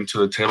we bring to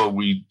the table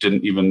we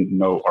didn't even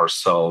know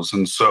ourselves.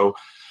 And so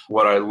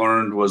what I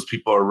learned was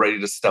people are ready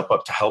to step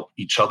up to help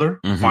each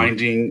other,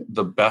 finding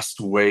the best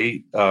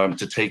way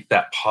to take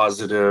that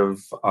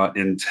positive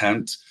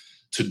intent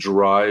to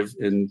drive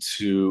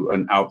into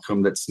an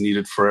outcome that's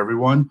needed for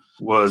everyone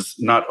was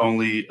not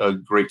only a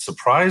great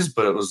surprise,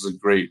 but it was a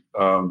great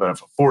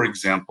benefit. For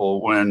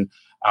example, when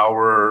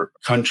our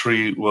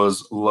country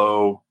was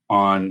low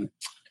on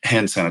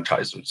hand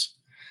sanitizers,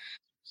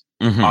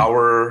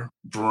 our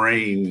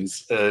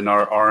brains in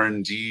our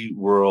R&D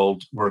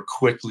world were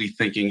quickly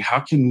thinking,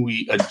 how can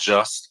we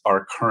adjust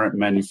our current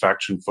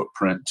manufacturing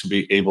footprint to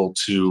be able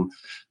to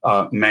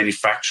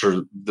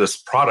manufacture this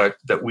product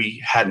that we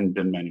hadn't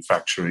been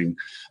manufacturing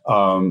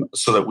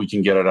so that we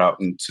can get it out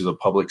into the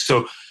public.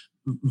 So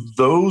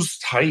those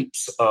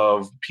types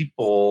of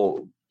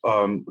people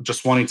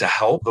just wanting to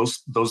help,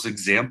 those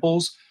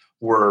examples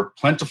were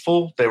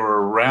plentiful. They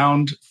were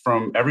around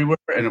from everywhere,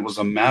 and it was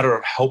a matter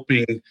of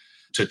helping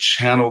to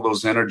channel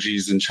those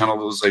energies and channel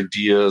those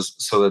ideas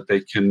so that they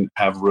can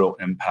have real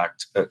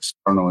impact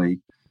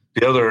externally.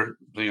 The other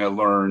thing I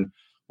learned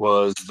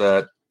was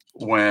that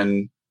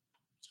when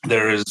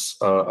there is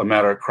a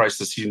matter of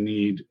crisis, you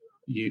need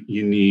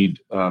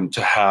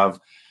to have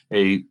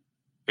a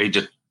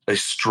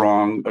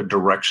strong,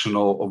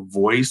 directional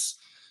voice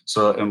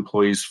so that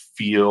employees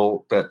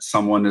feel that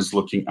someone is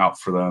looking out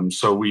for them.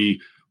 So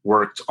we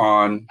worked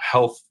on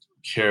health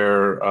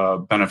care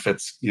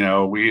benefits.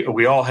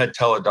 We all had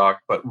Teladoc,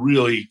 but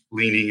really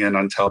leaning in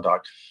on Teladoc,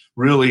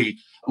 really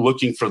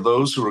looking for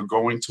those who are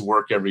going to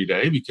work every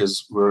day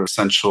because we're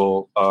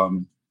essential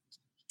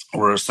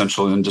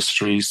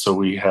industry. So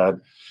we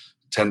had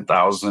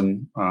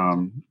 10,000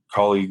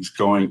 colleagues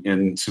going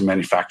into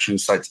manufacturing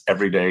sites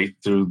every day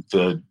through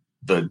the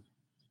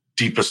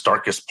deepest,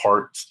 darkest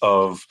parts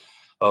of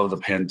the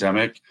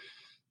pandemic.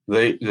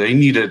 They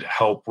needed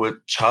help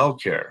with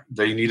childcare.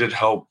 They needed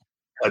help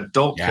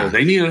adult care.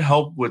 They needed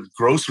help with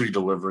grocery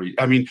delivery.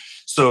 I mean,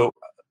 so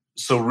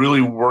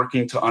really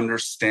working to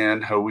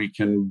understand how we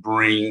can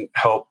bring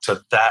help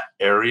to that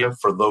area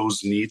for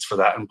those needs for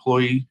that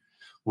employee,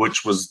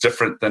 which was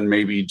different than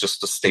maybe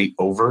just a state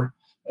over,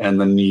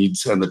 and the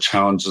needs and the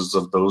challenges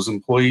of those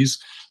employees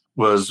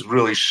was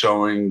really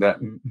showing that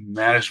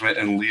management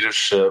and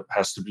leadership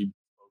has to be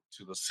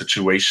to the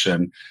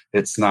situation.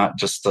 It's not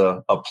just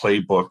a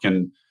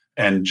playbook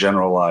and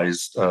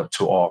generalized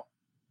to all.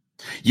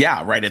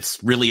 Yeah, right. It's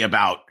really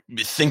about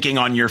thinking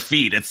on your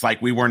feet. It's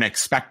like we weren't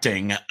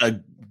expecting a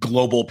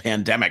global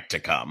pandemic to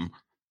come.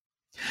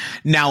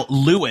 Now,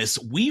 Louis,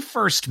 we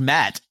first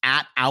met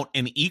at Out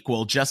and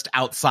Equal just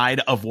outside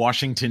of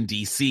Washington,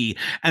 D.C.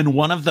 And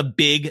one of the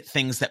big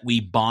things that we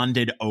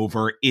bonded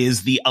over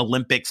is the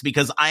Olympics,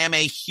 because I am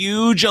a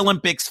huge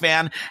Olympics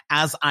fan,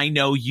 as I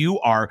know you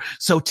are.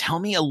 So tell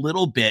me a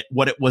little bit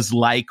what it was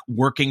like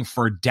working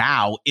for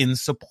Dow in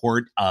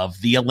support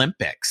of the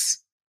Olympics.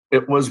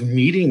 It was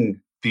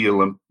meeting the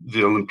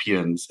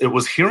Olympians. It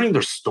was hearing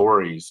their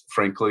stories,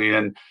 frankly.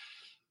 And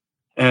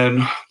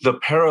the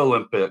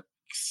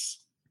Paralympics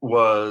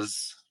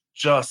was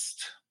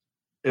just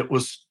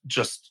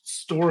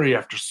story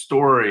after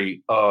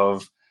story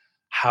of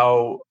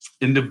how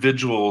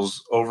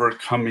individuals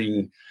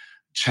overcoming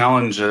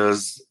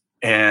challenges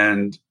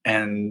and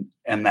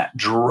that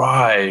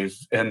drive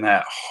and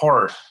that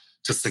heart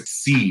to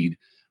succeed.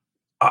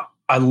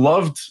 I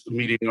loved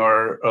meeting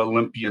our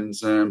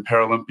Olympians and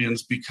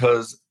Paralympians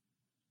because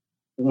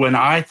when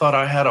I thought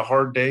I had a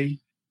hard day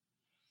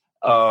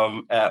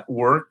at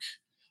work,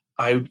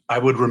 I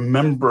would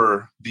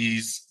remember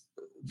these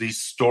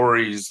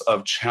stories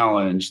of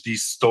challenge,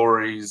 these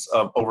stories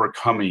of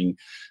overcoming,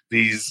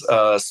 these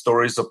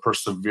stories of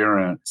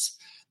perseverance,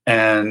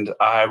 and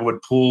I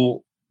would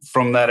pull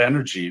from that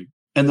energy.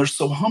 And they're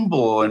so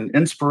humble and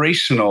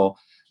inspirational,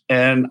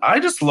 and I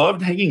just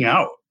loved hanging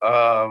out.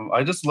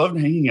 I just loved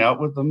hanging out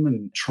with them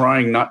and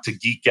trying not to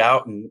geek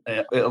out. And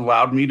it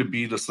allowed me to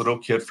be this little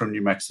kid from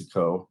New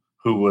Mexico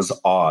who was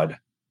odd.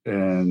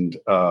 And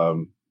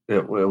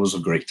it was a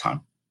great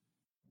time.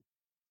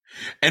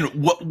 And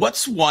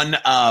what's one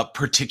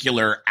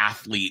particular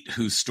athlete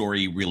whose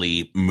story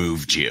really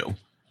moved you?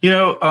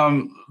 There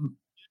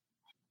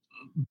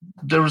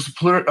was a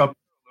Paralympian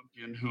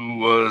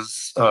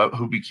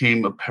who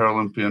became a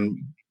Paralympian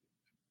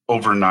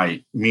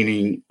overnight,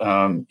 meaning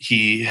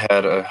he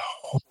had a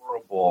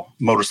horrible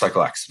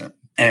motorcycle accident.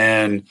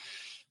 And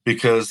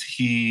because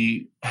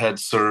he had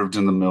served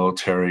in the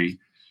military,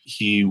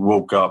 he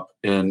woke up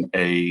in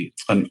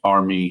an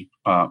Army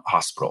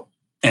hospital.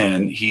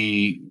 And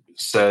he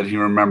said he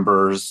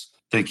remembers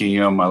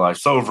thinking, my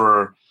life's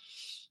over.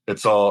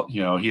 It's all,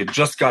 he had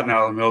just gotten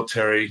out of the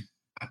military.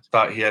 I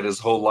thought he had his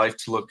whole life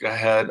to look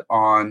ahead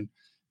on.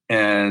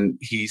 And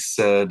he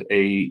said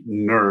a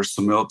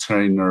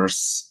military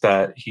nurse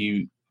that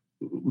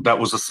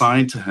was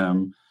assigned to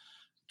him,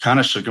 kind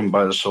of shook him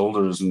by the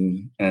shoulders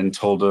and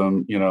told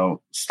him,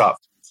 stop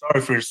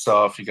sorry for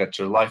yourself. You got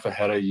your life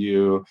ahead of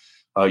you.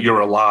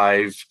 You're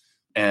alive,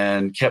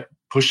 and kept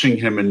pushing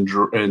him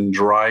and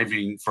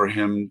driving for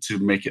him to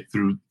make it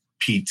through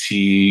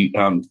PT,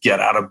 get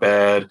out of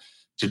bed,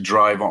 to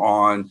drive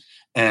on.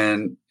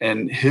 And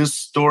his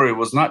story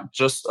was not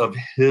just of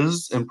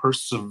his and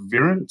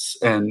perseverance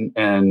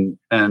and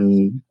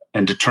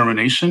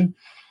determination.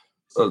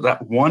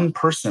 That one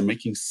person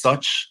making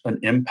such an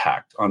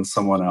impact on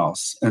someone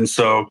else. And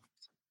so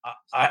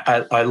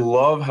I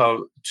love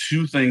how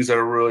two things that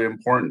are really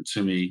important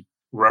to me: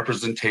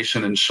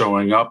 representation and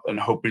showing up, and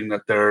hoping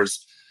that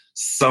there's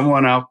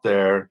someone out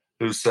there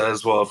who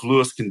says, well, if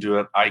Lewis can do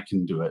it, I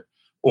can do it.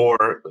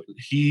 Or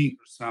he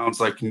sounds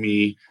like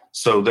me,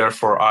 so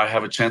therefore I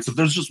have a chance. If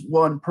there's just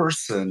one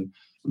person,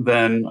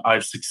 then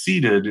I've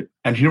succeeded.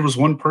 And here was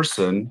one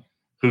person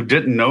who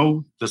didn't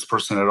know this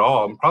person at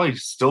all, and probably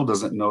still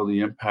doesn't know the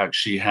impact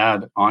she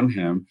had on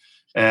him.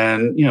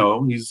 And,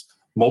 he's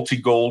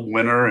multi-gold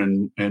winner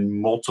in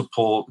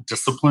multiple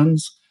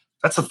disciplines.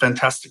 That's a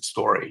fantastic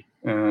story.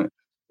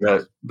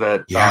 That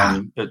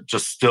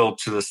just still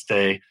to this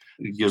day,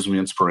 it gives me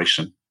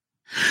inspiration.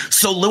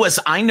 So, Lewis,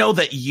 I know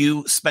that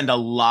you spend a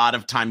lot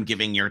of time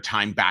giving your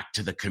time back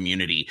to the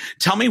community.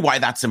 Tell me why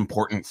that's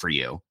important for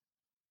you.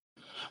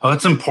 Oh,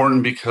 it's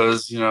important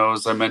because,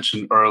 as I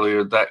mentioned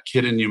earlier, that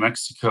kid in New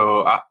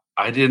Mexico,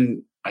 I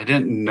didn't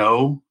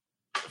know.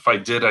 If I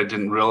did, I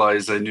didn't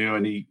realize I knew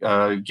any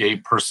gay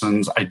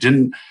persons. I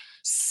didn't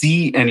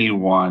see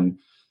anyone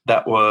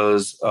that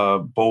was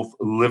both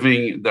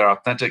living their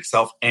authentic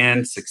self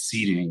and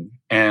succeeding.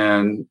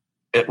 And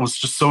it was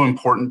just so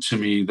important to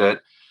me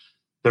that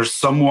there's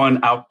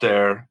someone out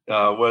there,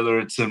 whether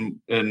it's in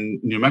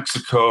New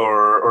Mexico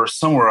or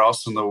somewhere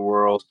else in the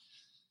world,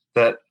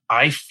 that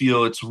I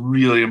feel it's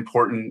really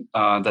important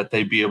that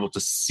they be able to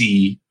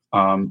see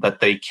that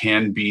they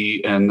can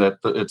be, and that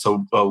it's a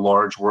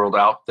large world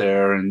out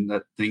there, and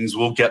that things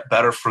will get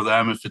better for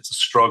them if it's a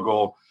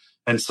struggle.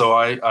 And so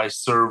I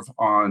serve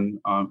on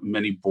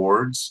many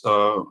boards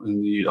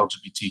in the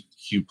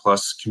LGBTQ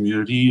plus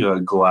community,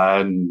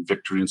 GLAAD and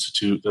Victory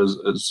Institute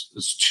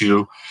as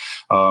two,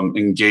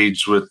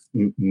 engaged with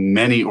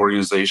many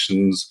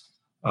organizations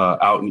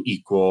out in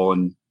Equal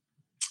and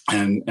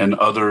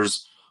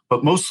others.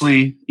 But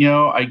mostly,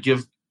 I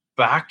give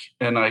back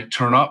and I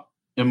turn up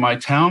in my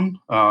town.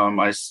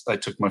 I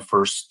took my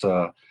first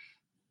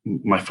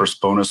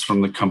bonus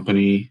from the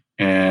company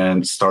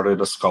and started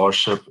a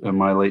scholarship in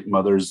my late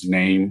mother's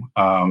name.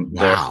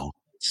 Wow.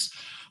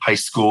 High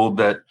school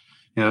that,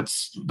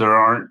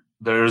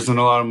 there isn't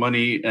a lot of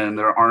money and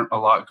there aren't a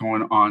lot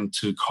going on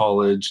to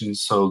college. And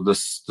so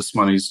this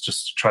money is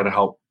just to try to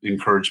help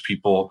encourage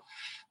people,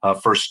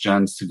 first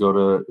gens, to go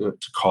to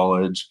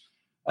college.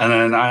 And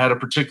then I had a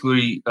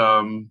particularly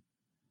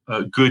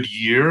good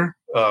year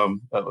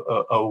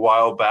a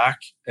while back,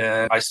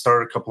 and I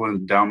started a couple of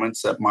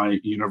endowments at my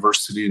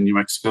university in New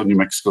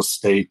Mexico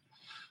State.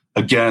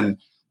 Again,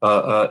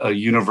 a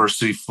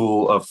university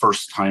full of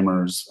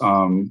first-timers,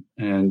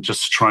 and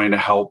just trying to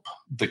help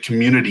the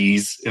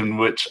communities in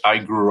which I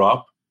grew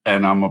up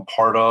and I'm a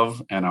part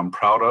of and I'm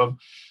proud of,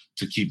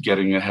 to keep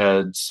getting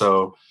ahead.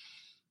 So,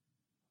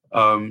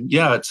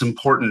 it's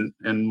important.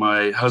 And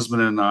my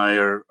husband and I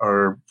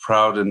are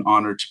proud and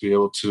honored to be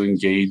able to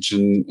engage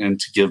and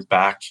to give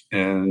back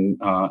and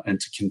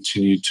to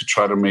continue to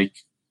try to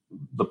make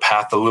the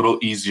path a little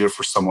easier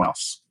for someone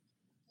else.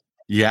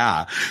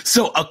 Yeah.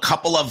 So a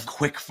couple of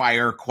quick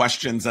fire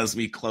questions as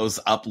we close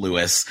up,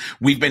 Lewis.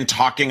 We've been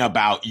talking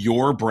about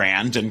your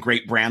brand and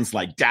great brands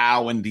like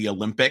Dow and the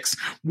Olympics.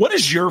 What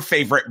is your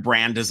favorite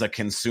brand as a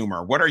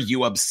consumer? What are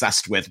you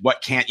obsessed with?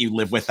 What can't you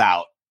live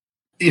without?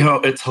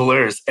 It's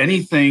hilarious.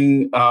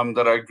 Anything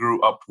that I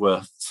grew up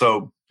with.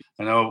 So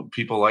I know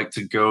people like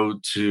to go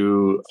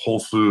to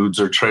Whole Foods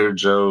or Trader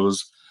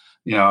Joe's.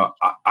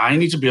 I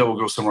need to be able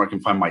to go somewhere I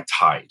can find my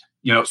Tide.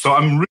 So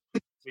I'm really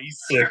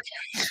basic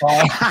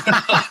on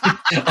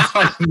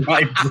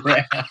my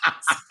brands.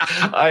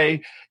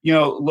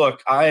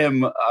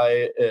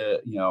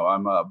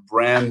 I'm a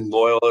brand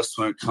loyalist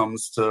when it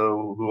comes to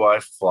who I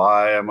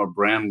fly. I'm a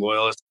brand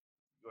loyalist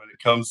when it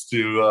comes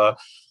to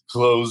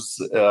clothes,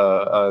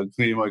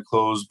 cleaning my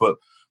clothes. But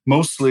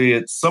mostly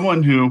it's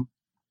someone who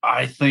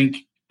I think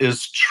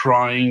is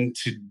trying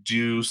to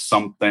do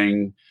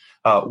something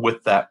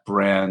with that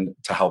brand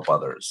to help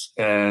others.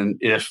 And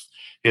if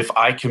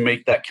I can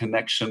make that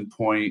connection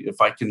point,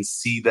 if I can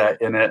see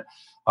that in it,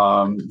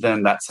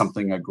 then that's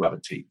something I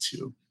gravitate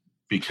to,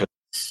 because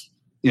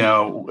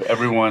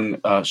everyone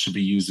should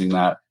be using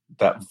that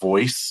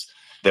voice,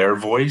 their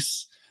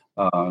voice,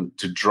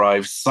 to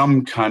drive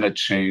some kind of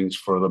change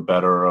for the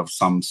better of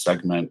some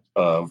segment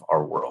of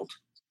our world.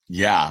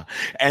 Yeah.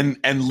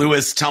 And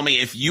Lewis, tell me,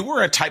 if you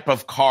were a type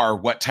of car,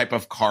 what type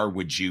of car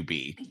would you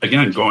be?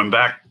 Again, going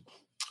back,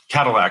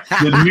 Cadillac,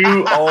 the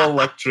new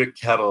all-electric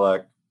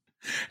Cadillac.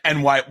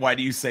 And why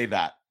do you say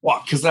that?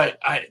 Well, because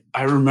I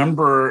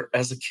remember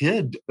as a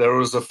kid, there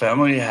was a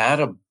family who had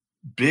a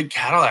big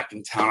Cadillac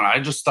in town. And I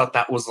just thought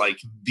that was like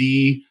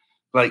the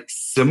like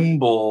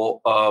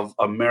symbol of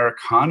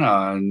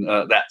Americana and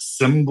that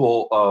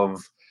symbol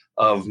of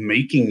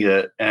making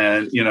it.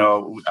 And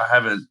I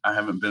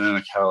haven't been in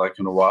a Cadillac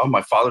in a while.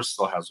 My father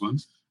still has one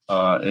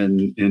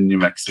in New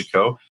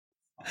Mexico.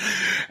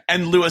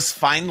 And Louis,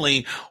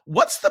 finally,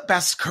 what's the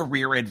best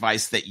career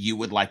advice that you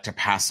would like to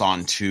pass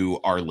on to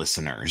our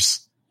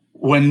listeners?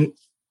 When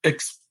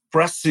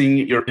expressing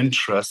your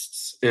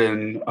interests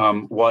in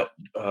what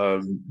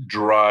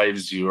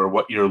drives you or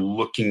what you're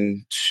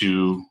looking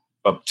to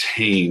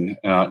obtain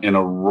in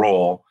a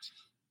role,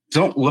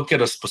 don't look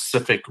at a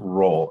specific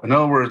role. In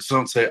other words,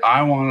 don't say,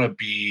 I want to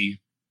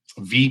be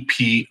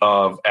VP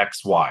of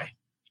XY.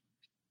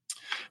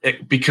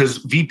 Because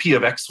VP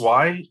of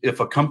XY, if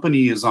a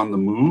company is on the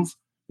move,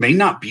 may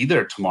not be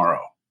there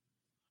tomorrow,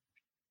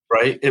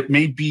 right? It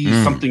may be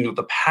something of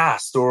the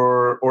past,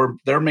 or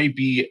there may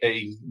be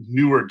a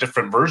newer,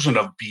 different version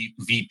of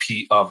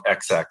VP of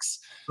XX.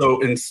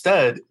 So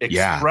instead,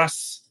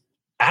 express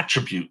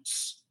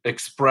attributes,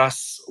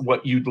 express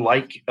what you'd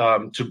like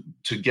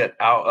to get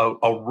out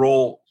a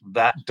role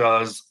that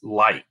does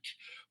like,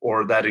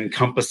 or that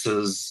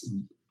encompasses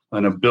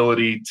an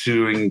ability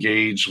to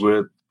engage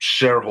with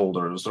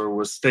shareholders or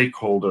with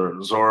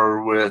stakeholders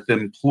or with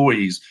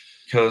employees.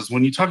 Because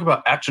when you talk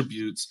about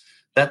attributes,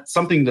 that's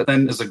something that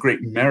then is a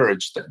great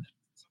marriage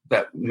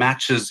that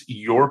matches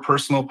your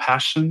personal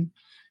passion,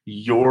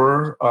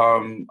 your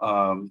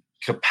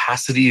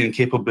capacity and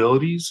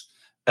capabilities,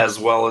 as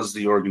well as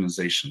the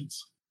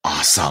organization's.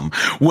 Awesome.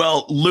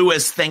 Well,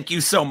 Louis, thank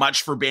you so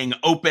much for being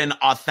open,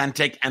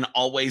 authentic, and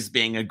always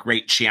being a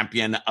great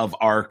champion of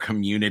our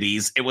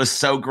communities. It was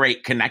so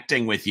great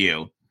connecting with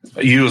you.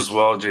 You as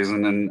well,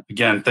 Jason. And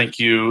again, thank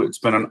you. It's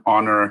been an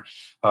honor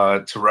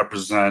to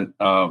represent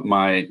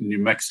my New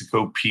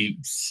Mexico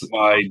peeps,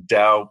 my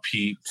Dow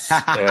peeps,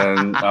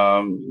 and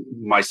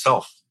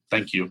myself.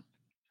 Thank you.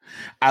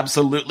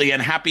 Absolutely.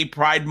 And happy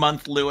Pride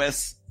Month,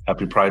 Louis.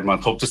 Happy Pride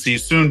Month. Hope to see you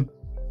soon.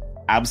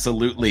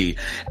 Absolutely.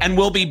 And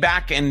we'll be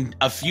back in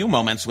a few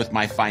moments with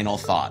my final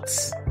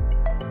thoughts.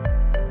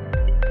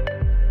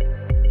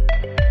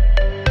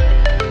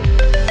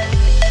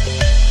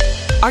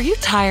 Are you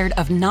tired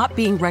of not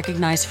being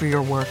recognized for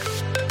your work?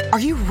 Are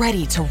you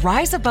ready to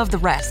rise above the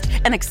rest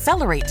and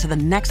accelerate to the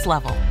next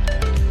level?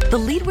 The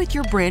Lead with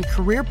Your Brand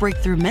Career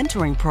Breakthrough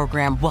Mentoring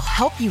Program will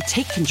help you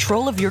take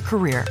control of your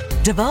career,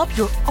 develop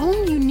your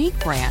own unique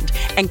brand,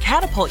 and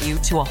catapult you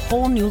to a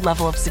whole new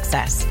level of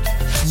success.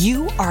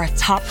 You are a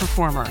top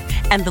performer,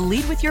 and the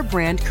Lead with Your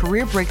Brand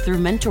Career Breakthrough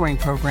Mentoring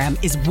Program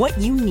is what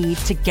you need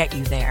to get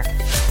you there.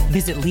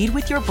 Visit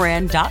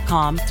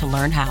leadwithyourbrand.com to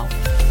learn how.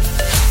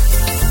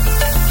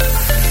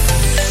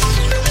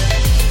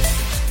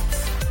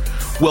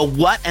 Well,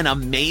 what an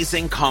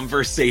amazing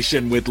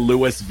conversation with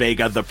Louis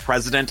Vega, the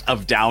president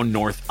of Dow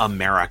North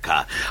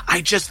America.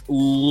 I just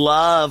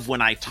love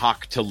when I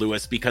talk to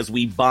Louis because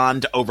we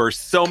bond over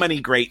so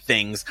many great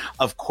things.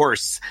 Of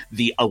course,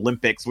 the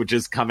Olympics, which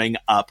is coming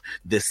up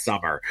this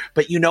summer.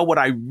 But you know what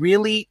I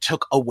really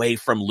took away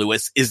from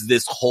Louis is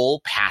this whole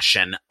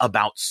passion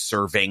about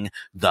serving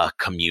the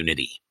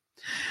community.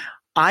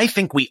 I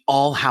think we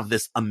all have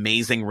this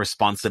amazing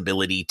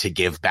responsibility to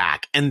give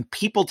back. And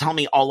people tell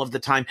me all of the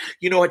time,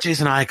 you know what,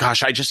 Jason, I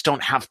just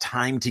don't have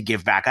time to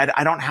give back.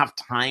 I don't have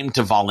time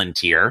to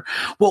volunteer.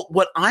 Well,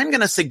 what I'm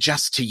going to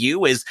suggest to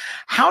you is,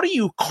 how do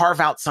you carve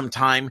out some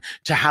time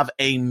to have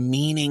a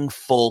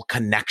meaningful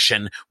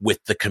connection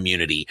with the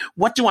community?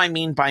 What do I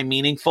mean by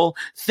meaningful?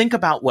 Think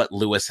about what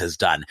Louis has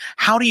done.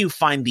 How do you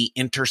find the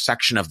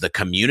intersection of the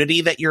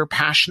community that you're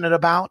passionate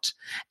about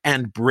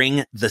and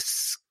bring the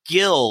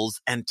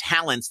skills and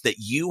talents that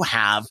you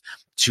have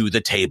to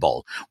the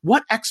table?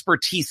 What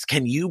expertise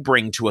can you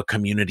bring to a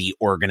community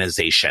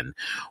organization?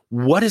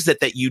 What is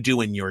it that you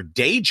do in your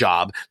day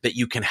job that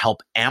you can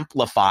help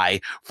amplify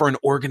for an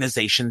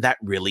organization that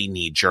really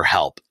needs your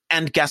help?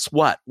 And guess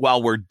what?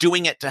 While we're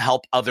doing it to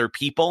help other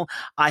people,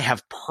 I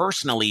have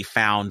personally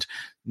found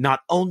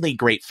not only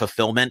great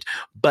fulfillment,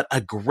 but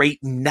a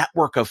great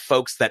network of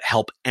folks that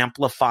help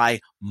amplify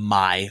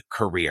my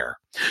career.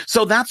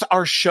 So that's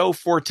our show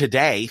for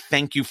today.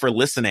 Thank you for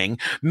listening.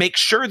 Make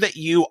sure that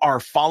you are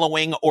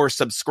following or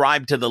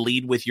subscribe to the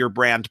Lead with Your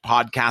Brand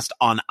podcast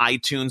on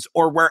iTunes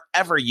or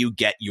wherever you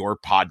get your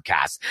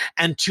podcasts.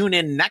 And tune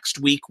in next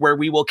week where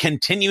we will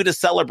continue to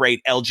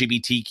celebrate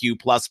LGBTQ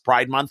plus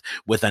Pride Month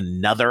with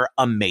another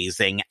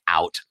amazing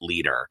out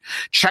leader.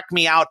 Check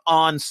me out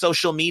on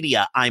social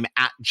media. I'm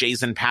at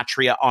Jason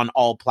Patria on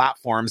all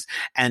platforms,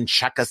 and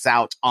check us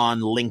out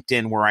on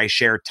LinkedIn, where I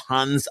share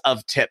tons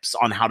of tips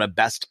on how to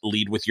best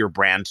lead with your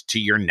brand to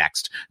your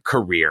next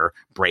career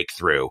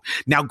breakthrough.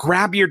 Now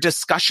grab your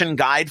discussion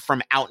guide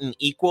from Out and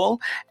Equal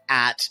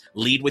at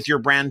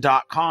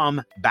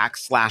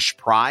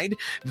leadwithyourbrand.com/pride.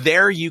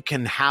 There you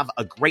can have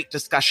a great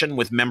discussion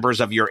with members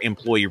of your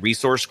employee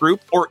resource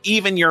group or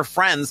even your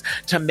friends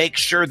to make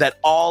sure that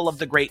all of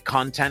the great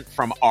content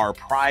from our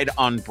Pride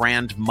on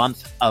Brand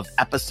month of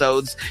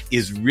episodes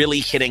is really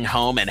hitting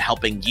home and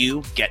helping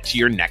you get to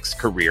your next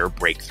career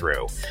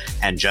breakthrough.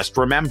 And just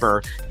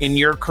remember, in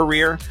your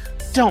career,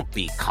 Don't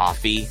be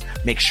coffee.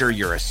 Make sure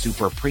you're a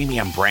super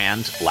premium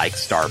brand like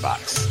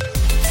Starbucks.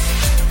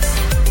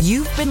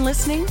 You've been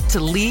listening to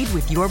Lead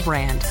with Your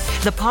Brand,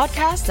 the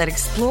podcast that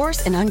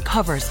explores and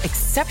uncovers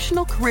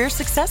exceptional career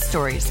success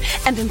stories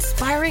and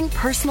inspiring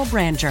personal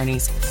brand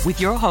journeys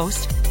with your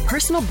host,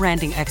 personal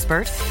branding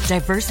expert,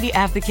 diversity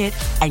advocate,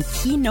 and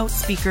keynote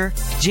speaker,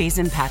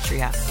 Jason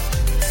Patria.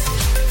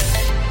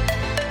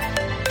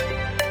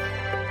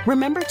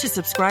 Remember to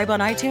subscribe on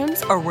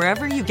iTunes or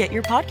wherever you get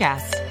your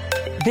podcasts.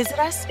 Visit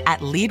us at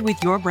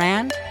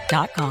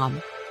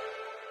leadwithyourbrand.com.